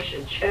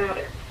Operation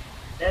Chatter.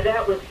 Now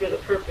that was for the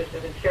purpose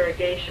of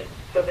interrogation.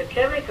 So the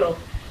Chemical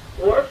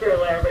Warfare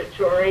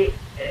Laboratory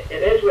at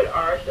Edgewood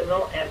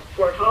Arsenal and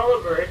Fort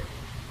Holabird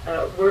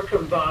were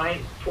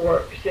combined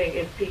for seeing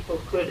if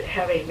people could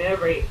have a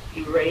memory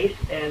erased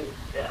and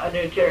under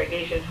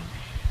interrogation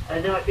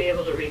not be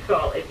able to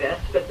recall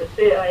events. But the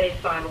CIA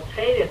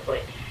simultaneously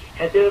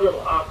had their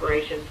little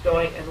operations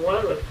going, and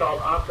one was called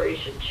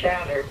Operation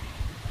Chatter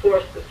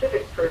for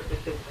specific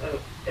purposes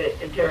of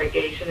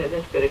interrogation, and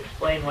this could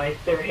explain why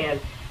Sirhan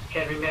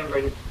can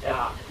remember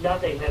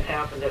nothing that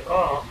happened at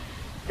all.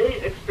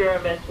 These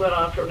experiments went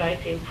on from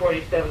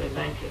 1947 to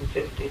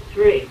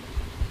 1953.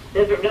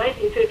 Then from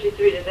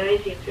 1953 to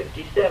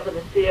 1957,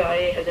 the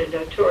CIA had their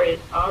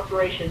notorious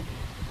Operation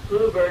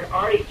Bluebird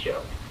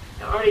Artichoke.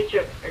 Now,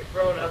 artichokes are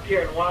grown up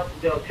here in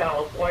Watsonville,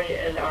 California,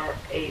 and are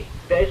a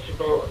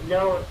vegetable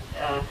known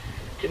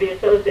to be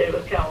associated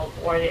with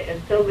California,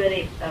 and so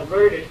many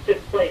murders took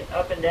place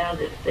up and down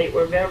this state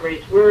where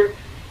memories were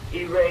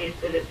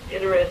erased, that it's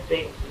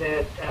interesting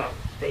that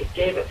they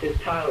gave it this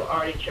title,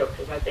 artichoke,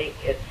 because I think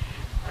it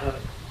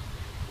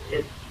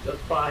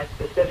applies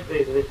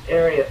specifically to this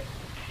area.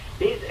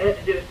 These had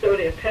to do with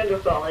sodium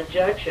pentothal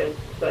injections,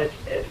 such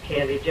as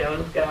Candy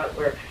Jones got,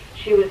 where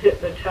she was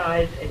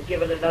hypnotized and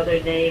given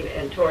another name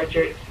and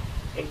tortured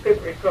and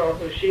couldn't recall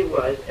who she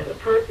was. And the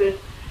purpose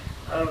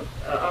of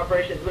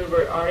Operation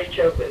Bluebird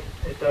Artichoke with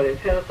sodium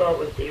pentothal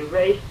was to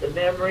erase the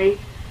memory,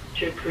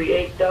 to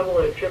create double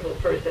or triple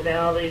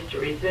personalities, to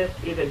resist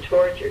even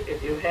torture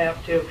if you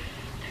have to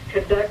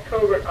conduct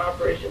covert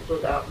operations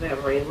without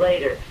memory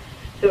later.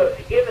 So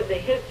given the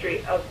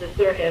history of the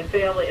Sirhan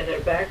family and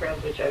their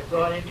backgrounds, which I've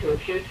gone into a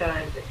few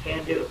times and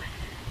can do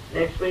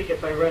next week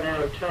if I run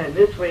out of time,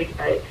 this week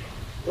I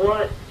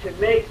want to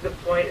make the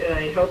point, and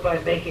I hope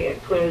I'm making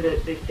it clear,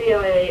 that the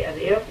CIA and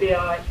the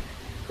FBI,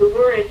 who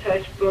were in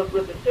touch both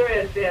with the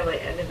Sirhan family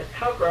and in the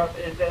cover-up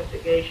and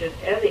investigation,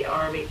 and the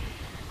Army,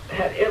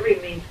 had every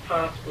means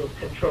possible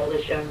to control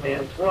this young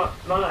man's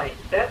mind.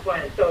 That's why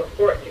it's so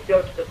important to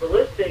go to the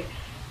ballistic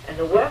and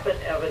the weapon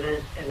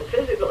evidence and the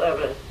physical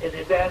evidence in the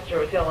Ambassador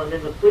Hotel and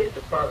in the police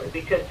department,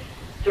 because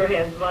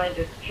Sirhan's mind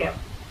just can't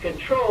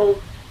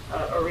control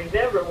or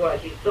remember what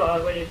he saw.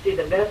 And when you see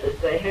the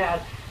methods they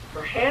had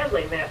for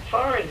handling that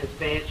far in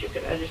advance, you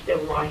can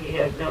understand why he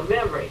had no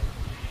memory.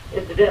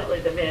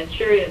 Incidentally, the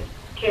Manchurian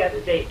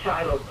Candidate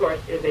title, of course,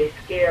 is a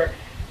scare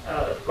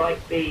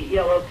like the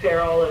Yellow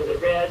Peril or the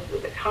Reds or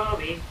the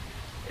commies.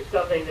 It's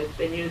something that's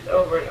been used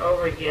over and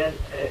over again.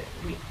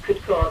 We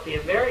could call it the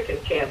American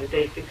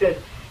Candidate, because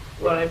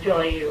what I'm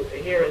telling you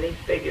here in these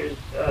figures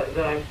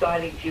that I'm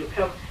citing to you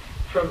come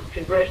from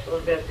congressional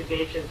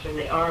investigations from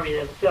the Army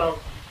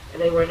themselves,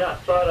 and they were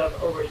not thought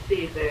of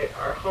overseas. They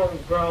are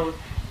homegrown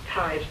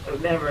types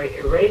of memory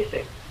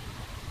erasing.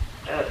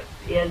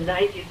 In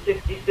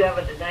 1967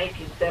 to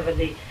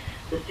 1970,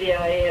 the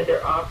CIA had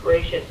their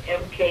Operation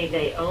MK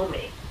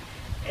Naomi,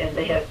 and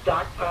they had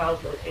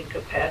stockpiles of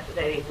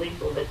incapacitating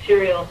lethal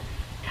material,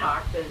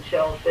 toxins,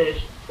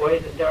 shellfish,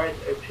 poison darts,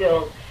 or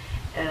pills,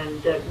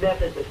 and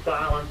methods of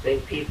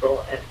silencing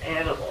people and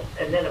animals.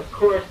 And then, of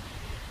course,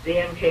 the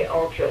MK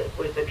Ultra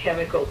was the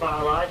chemical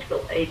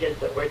biological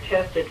agents that were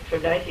tested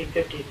from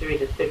 1953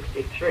 to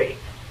 63.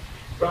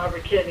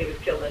 Robert Kennedy was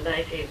killed in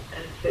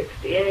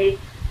 1968,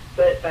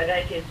 but by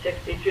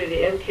 1963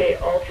 the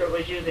MK Ultra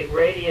was using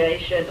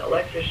radiation,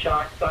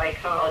 electroshock,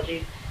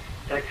 psychology,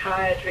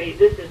 psychiatry.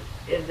 This is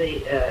in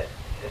the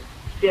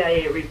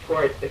CIA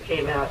report that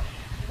came out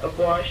of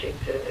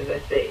Washington, as I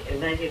say,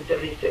 in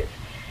 1976.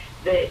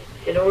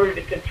 In order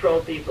to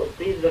control people,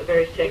 these are the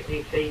various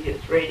techniques they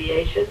use: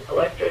 radiation,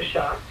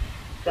 electroshock,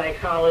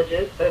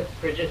 psychologists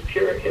for just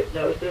pure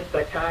hypnosis,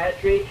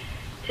 psychiatry,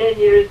 10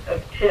 years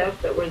of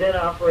tests that were then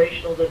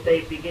operational that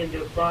they begin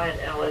to apply in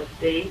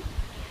LSD.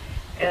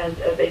 And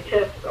they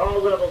tested all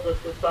levels of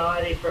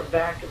society, from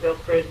Vacaville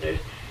prisoners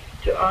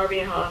to Army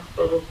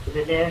hospitals to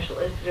the National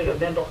Institute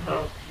of Mental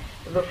Health,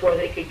 before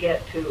they could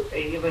get to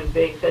a human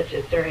being such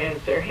as Sirhan.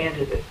 Sirhan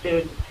is a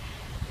student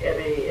at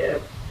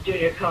a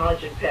junior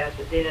college in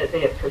Pasadena. They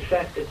had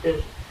perfected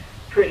this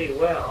pretty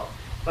well.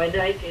 By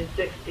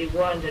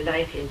 1961 to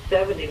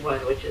 1971,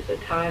 which is the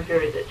time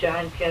period that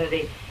John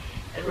Kennedy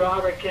and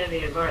Robert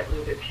Kennedy and Martin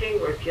Luther King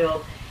were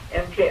killed,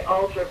 MK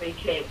Ultra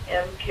became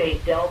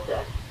MK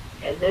Delta.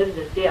 And then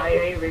the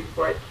CIA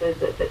report says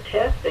that the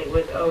testing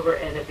was over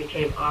and it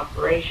became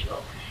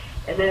operational.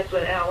 And that's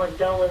when Allen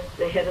Dulles,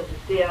 the head of the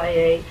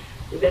CIA,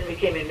 who then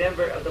became a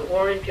member of the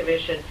Warren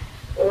Commission,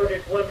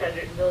 ordered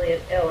 100 million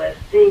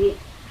LSD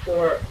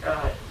for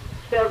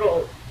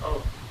several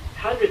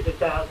hundreds of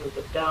thousands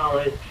of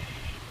dollars.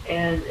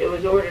 And it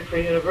was ordered for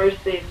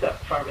universities,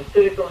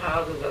 pharmaceutical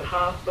houses, and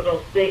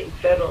hospitals, state and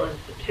federal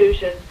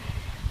institutions.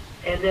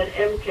 and then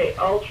MK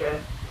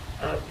Ultra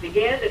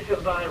began to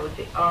combine with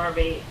the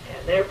Army,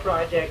 and their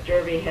Project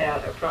Derby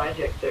had a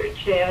Project Third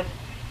Chance,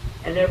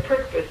 and their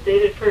purpose,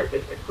 stated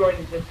purpose,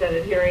 according to the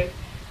Senate hearings,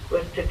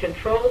 was to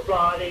control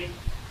bodies,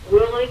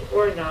 willing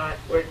or not,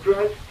 where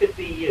drugs could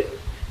be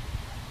used.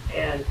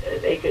 And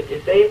they could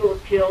disable,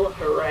 kill,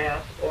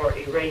 harass, or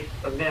erase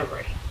a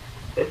memory.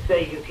 Let's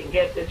say you can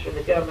get this from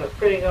the government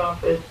printing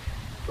office,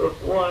 Book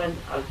 1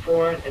 on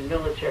Foreign and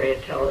Military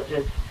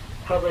Intelligence,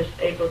 published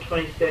April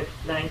 26,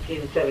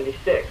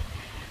 1976.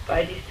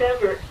 By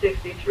December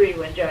 63,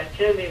 when John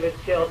Kennedy was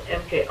killed,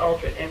 MK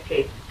Ultra and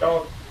MK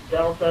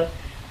Delta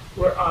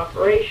were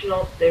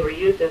operational. They were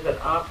used as an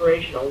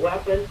operational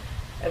weapon.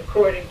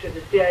 According to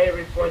the CIA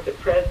report, the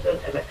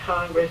President and the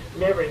Congress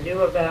never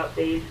knew about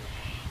these,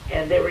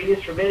 and they were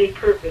used for many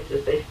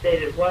purposes. They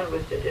stated one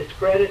was to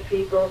discredit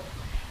people,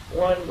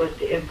 one was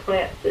to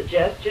implant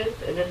suggestions,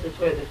 and this is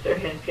where the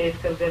Sirhan case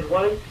comes in.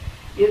 One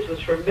use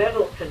was for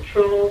mental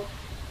control,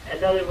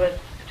 another was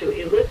to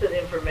elicit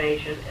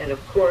information, and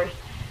of course,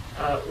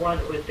 one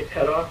was to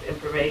cut off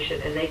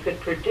information, and they could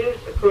produce,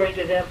 according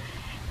to them,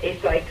 a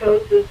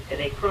psychosis in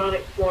a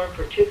chronic form,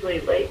 particularly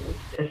latent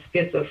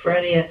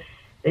schizophrenia,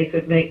 they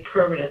could make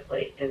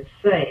permanently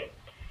insane.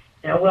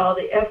 Now, while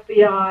the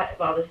FBI,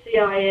 while the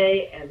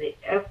CIA and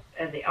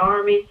the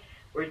Army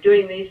were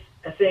doing these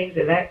things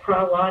in that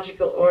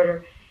chronological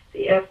order,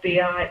 the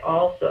FBI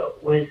also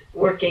was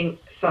working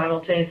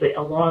simultaneously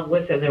along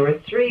with them. There were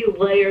 3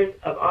 layers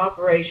of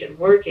operation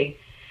working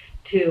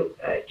to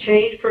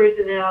change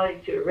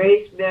personality, to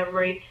erase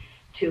memory,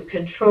 to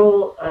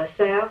control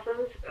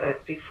assassins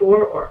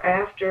before or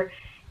after.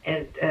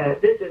 And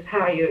this is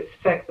how you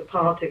expect the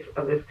politics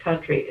of this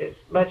country is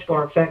much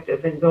more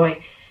effective than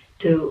going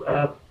to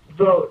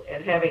vote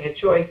and having a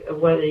choice of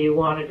whether you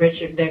wanted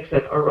Richard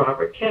Nixon or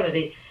Robert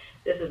Kennedy.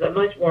 This is a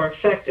much more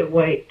effective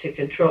way to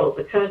control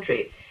the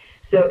country.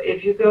 So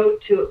if you go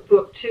to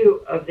Book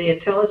 2 of the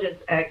Intelligence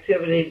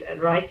Activities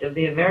and Rights of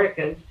the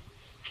Americans,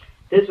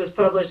 this was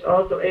published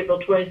also April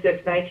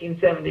 26,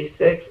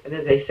 1976, and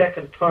is a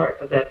second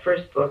part of that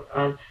first book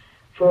on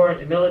foreign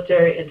and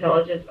military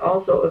intelligence,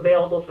 also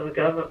available from the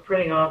government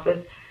printing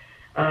office.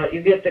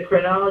 You get the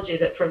chronology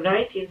that from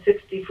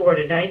 1964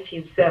 to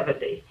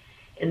 1970,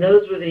 and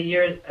those were the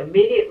years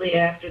immediately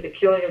after the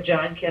killing of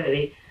John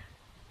Kennedy,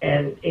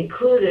 and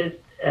included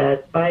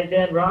by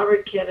then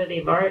Robert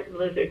Kennedy, Martin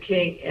Luther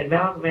King, and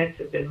Malcolm X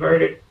had been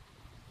murdered.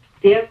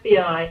 The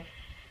FBI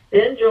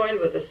then joined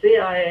with the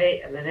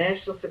CIA and the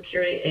National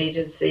Security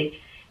Agency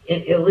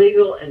in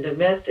illegal and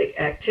domestic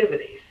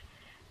activities.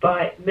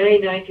 By May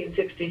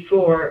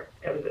 1964,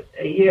 it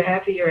was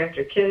half a year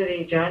after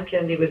John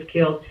Kennedy was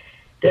killed,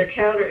 their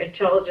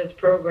counterintelligence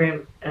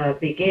program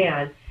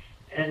began.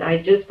 And I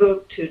just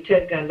spoke to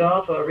Ted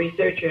Gandolfo, a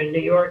researcher in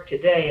New York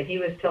today, and he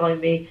was telling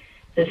me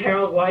that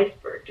Harold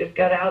Weisberg just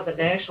got out of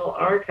the National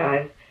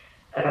Archives,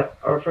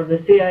 or from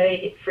the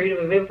CIA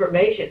Freedom of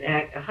Information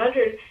Act,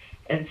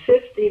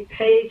 150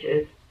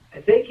 pages.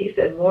 I think he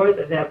said more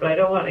than that, but I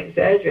don't want to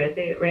exaggerate. I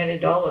think it ran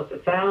into almost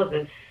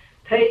 1,000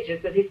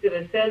 pages that he's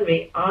going to send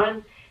me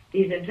on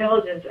these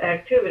intelligence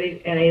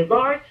activities, and a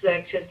large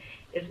section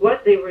is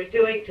what they were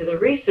doing to the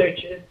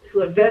researchers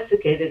who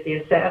investigated the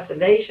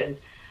assassinations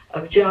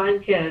of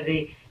John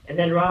Kennedy and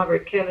then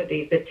Robert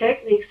Kennedy, the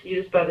techniques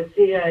used by the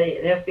CIA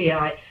and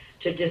FBI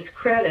to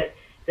discredit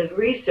the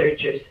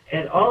researchers.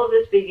 And all of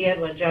this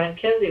began when John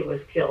Kennedy was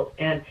killed,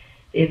 and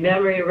the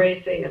memory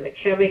erasing and the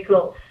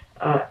chemical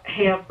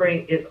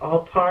hampering is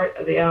all part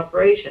of the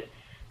operation.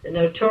 The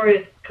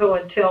notorious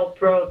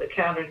COINTELPRO, the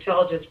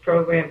counterintelligence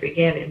program,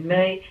 began in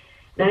May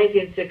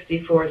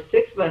 1964,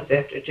 6 months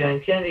after John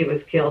Kennedy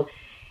was killed.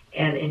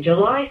 And in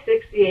July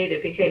 68,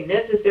 it became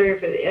necessary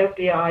for the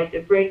FBI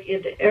to break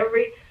into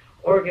every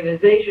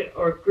organization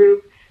or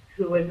group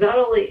who was not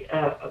only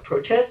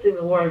protesting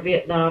the war in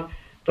Vietnam,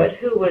 but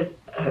who was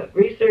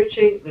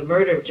researching the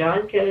murder of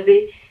John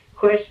Kennedy,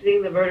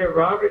 questioning the murder of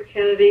Robert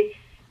Kennedy,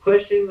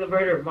 questioning the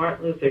murder of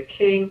Martin Luther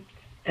King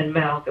and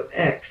Malcolm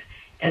X.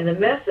 And the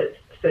methods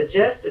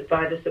suggested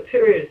by the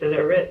superiors that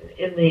are written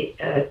in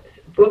the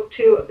Book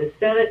 2 of the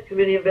Senate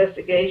Committee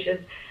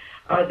Investigations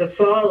are the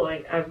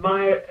following. I've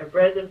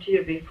read them to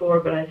you before,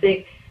 but I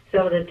think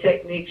some of the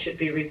techniques should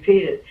be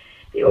repeated.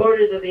 The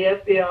orders of the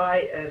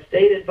FBI,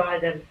 stated by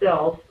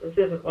themselves, this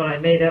isn't what I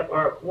made up,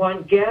 are: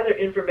 1, gather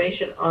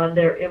information on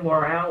their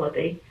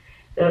immorality,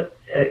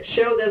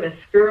 show them as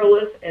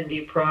scurrilous and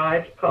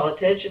deprived, call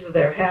attention to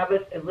their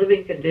habits and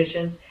living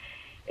conditions,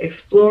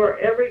 explore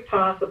every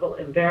possible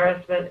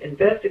embarrassment,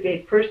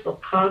 investigate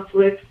personal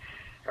conflicts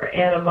or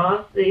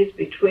animosities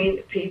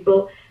between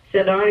people,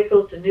 send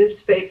articles to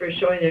newspapers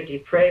showing their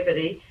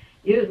depravity,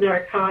 use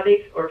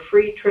narcotics or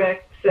free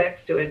sex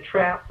to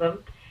entrap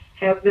them,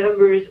 have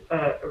members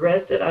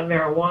arrested on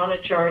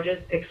marijuana charges,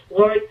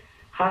 exploit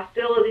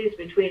hostilities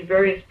between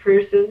various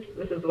persons.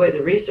 This is the way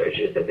the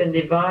researchers have been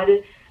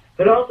divided.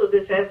 But also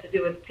this has to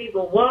do with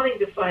people wanting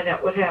to find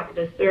out what happened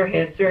to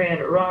Sirhan Sirhan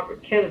or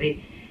Robert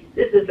Kennedy.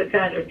 This is the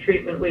kind of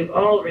treatment we've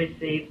all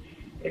received.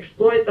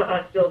 exploit the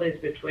hostilities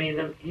between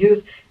them,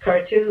 use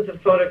cartoons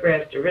and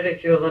photographs to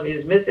ridicule them,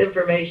 use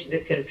misinformation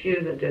to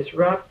confuse and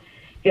disrupt,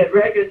 get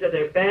records of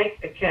their bank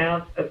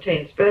accounts,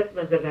 obtain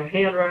specimens of their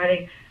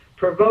handwriting,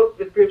 provoke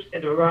the groups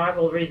into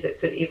rivalries that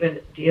could even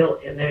deal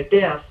in their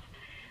deaths.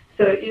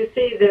 So you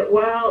see that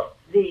while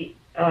the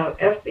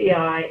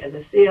FBI and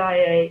the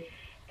CIA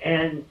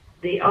and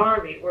the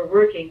Army were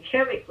working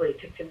chemically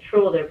to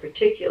control their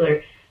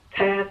particular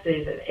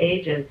patsies and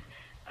agents,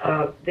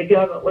 the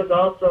government was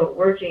also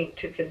working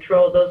to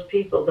control those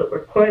people that were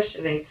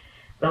questioning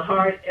the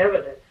hard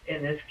evidence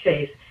in this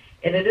case.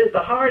 And it is the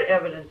hard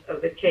evidence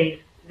of the case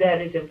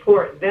that is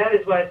important. That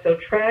is why it's so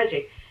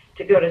tragic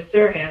to go to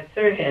Sirhan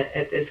Sirhan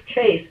at this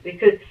case,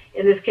 because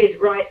in this case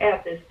right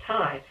at this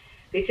time,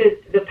 because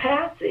the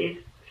patsies,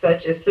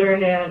 such as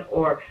Sirhan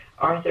or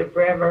Arthur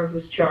Bremer,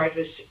 who's charged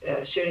with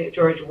shooting at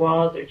George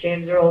Wallace, or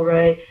James Earl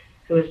Ray,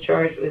 who is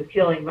charged with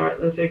killing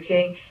Martin Luther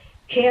King,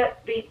 can't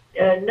be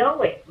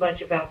knowing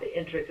much about the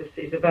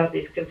intricacies, about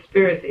these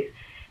conspiracies.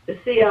 The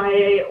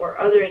CIA or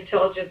other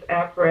intelligence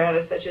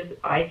apparatus, such as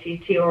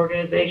ITT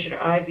organization or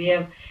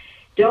IBM,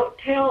 don't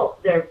tell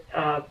their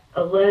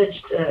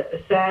alleged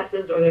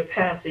assassins or their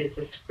patsies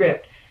the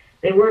script.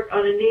 They work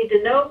on a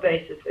need-to-know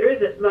basis. There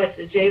isn't much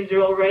that James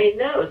Earl Ray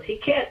knows. He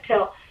can't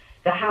tell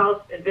the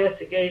House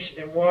investigation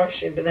in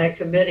Washington, that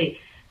committee,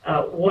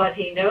 what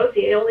he knows.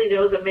 He only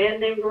knows a man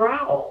named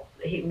Rowell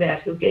he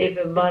met, who gave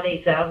him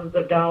money, thousands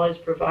of dollars,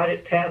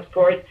 provided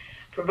passports,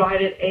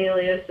 provided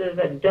aliases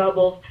and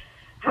doubles.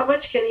 How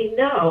much can he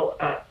know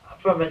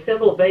from a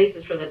simple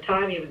basis from the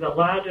time he was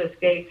allowed to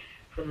escape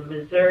from the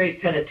Missouri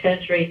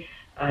penitentiary?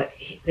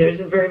 There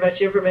isn't very much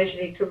information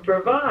he can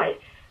provide.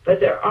 But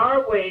there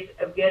are ways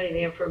of getting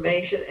the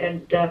information,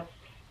 and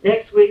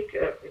next week,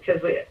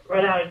 because we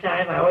run out of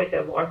time, I always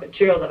have more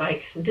material than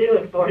I can do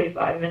in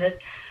 45 minutes,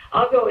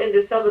 I'll go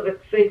into some of the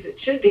things that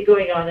should be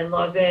going on in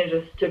Los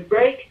Angeles to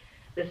break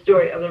the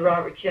story of the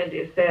Robert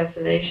Kennedy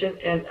assassination,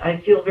 and I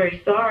feel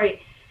very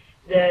sorry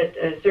that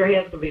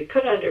Sirhan's going to be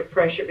put under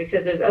pressure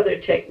because there's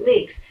other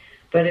techniques,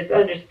 but it's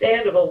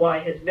understandable why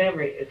his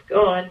memory is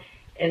gone,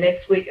 and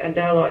next week on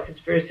Dialogue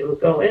Conspiracy we'll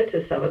go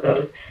into some of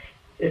those.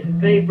 This is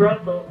Mae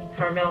Brussell,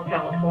 Carmel,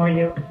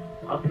 California.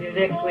 I'll see you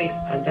next week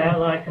on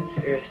Dialogue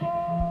Conspiracy.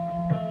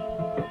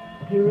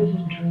 There is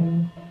a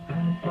truth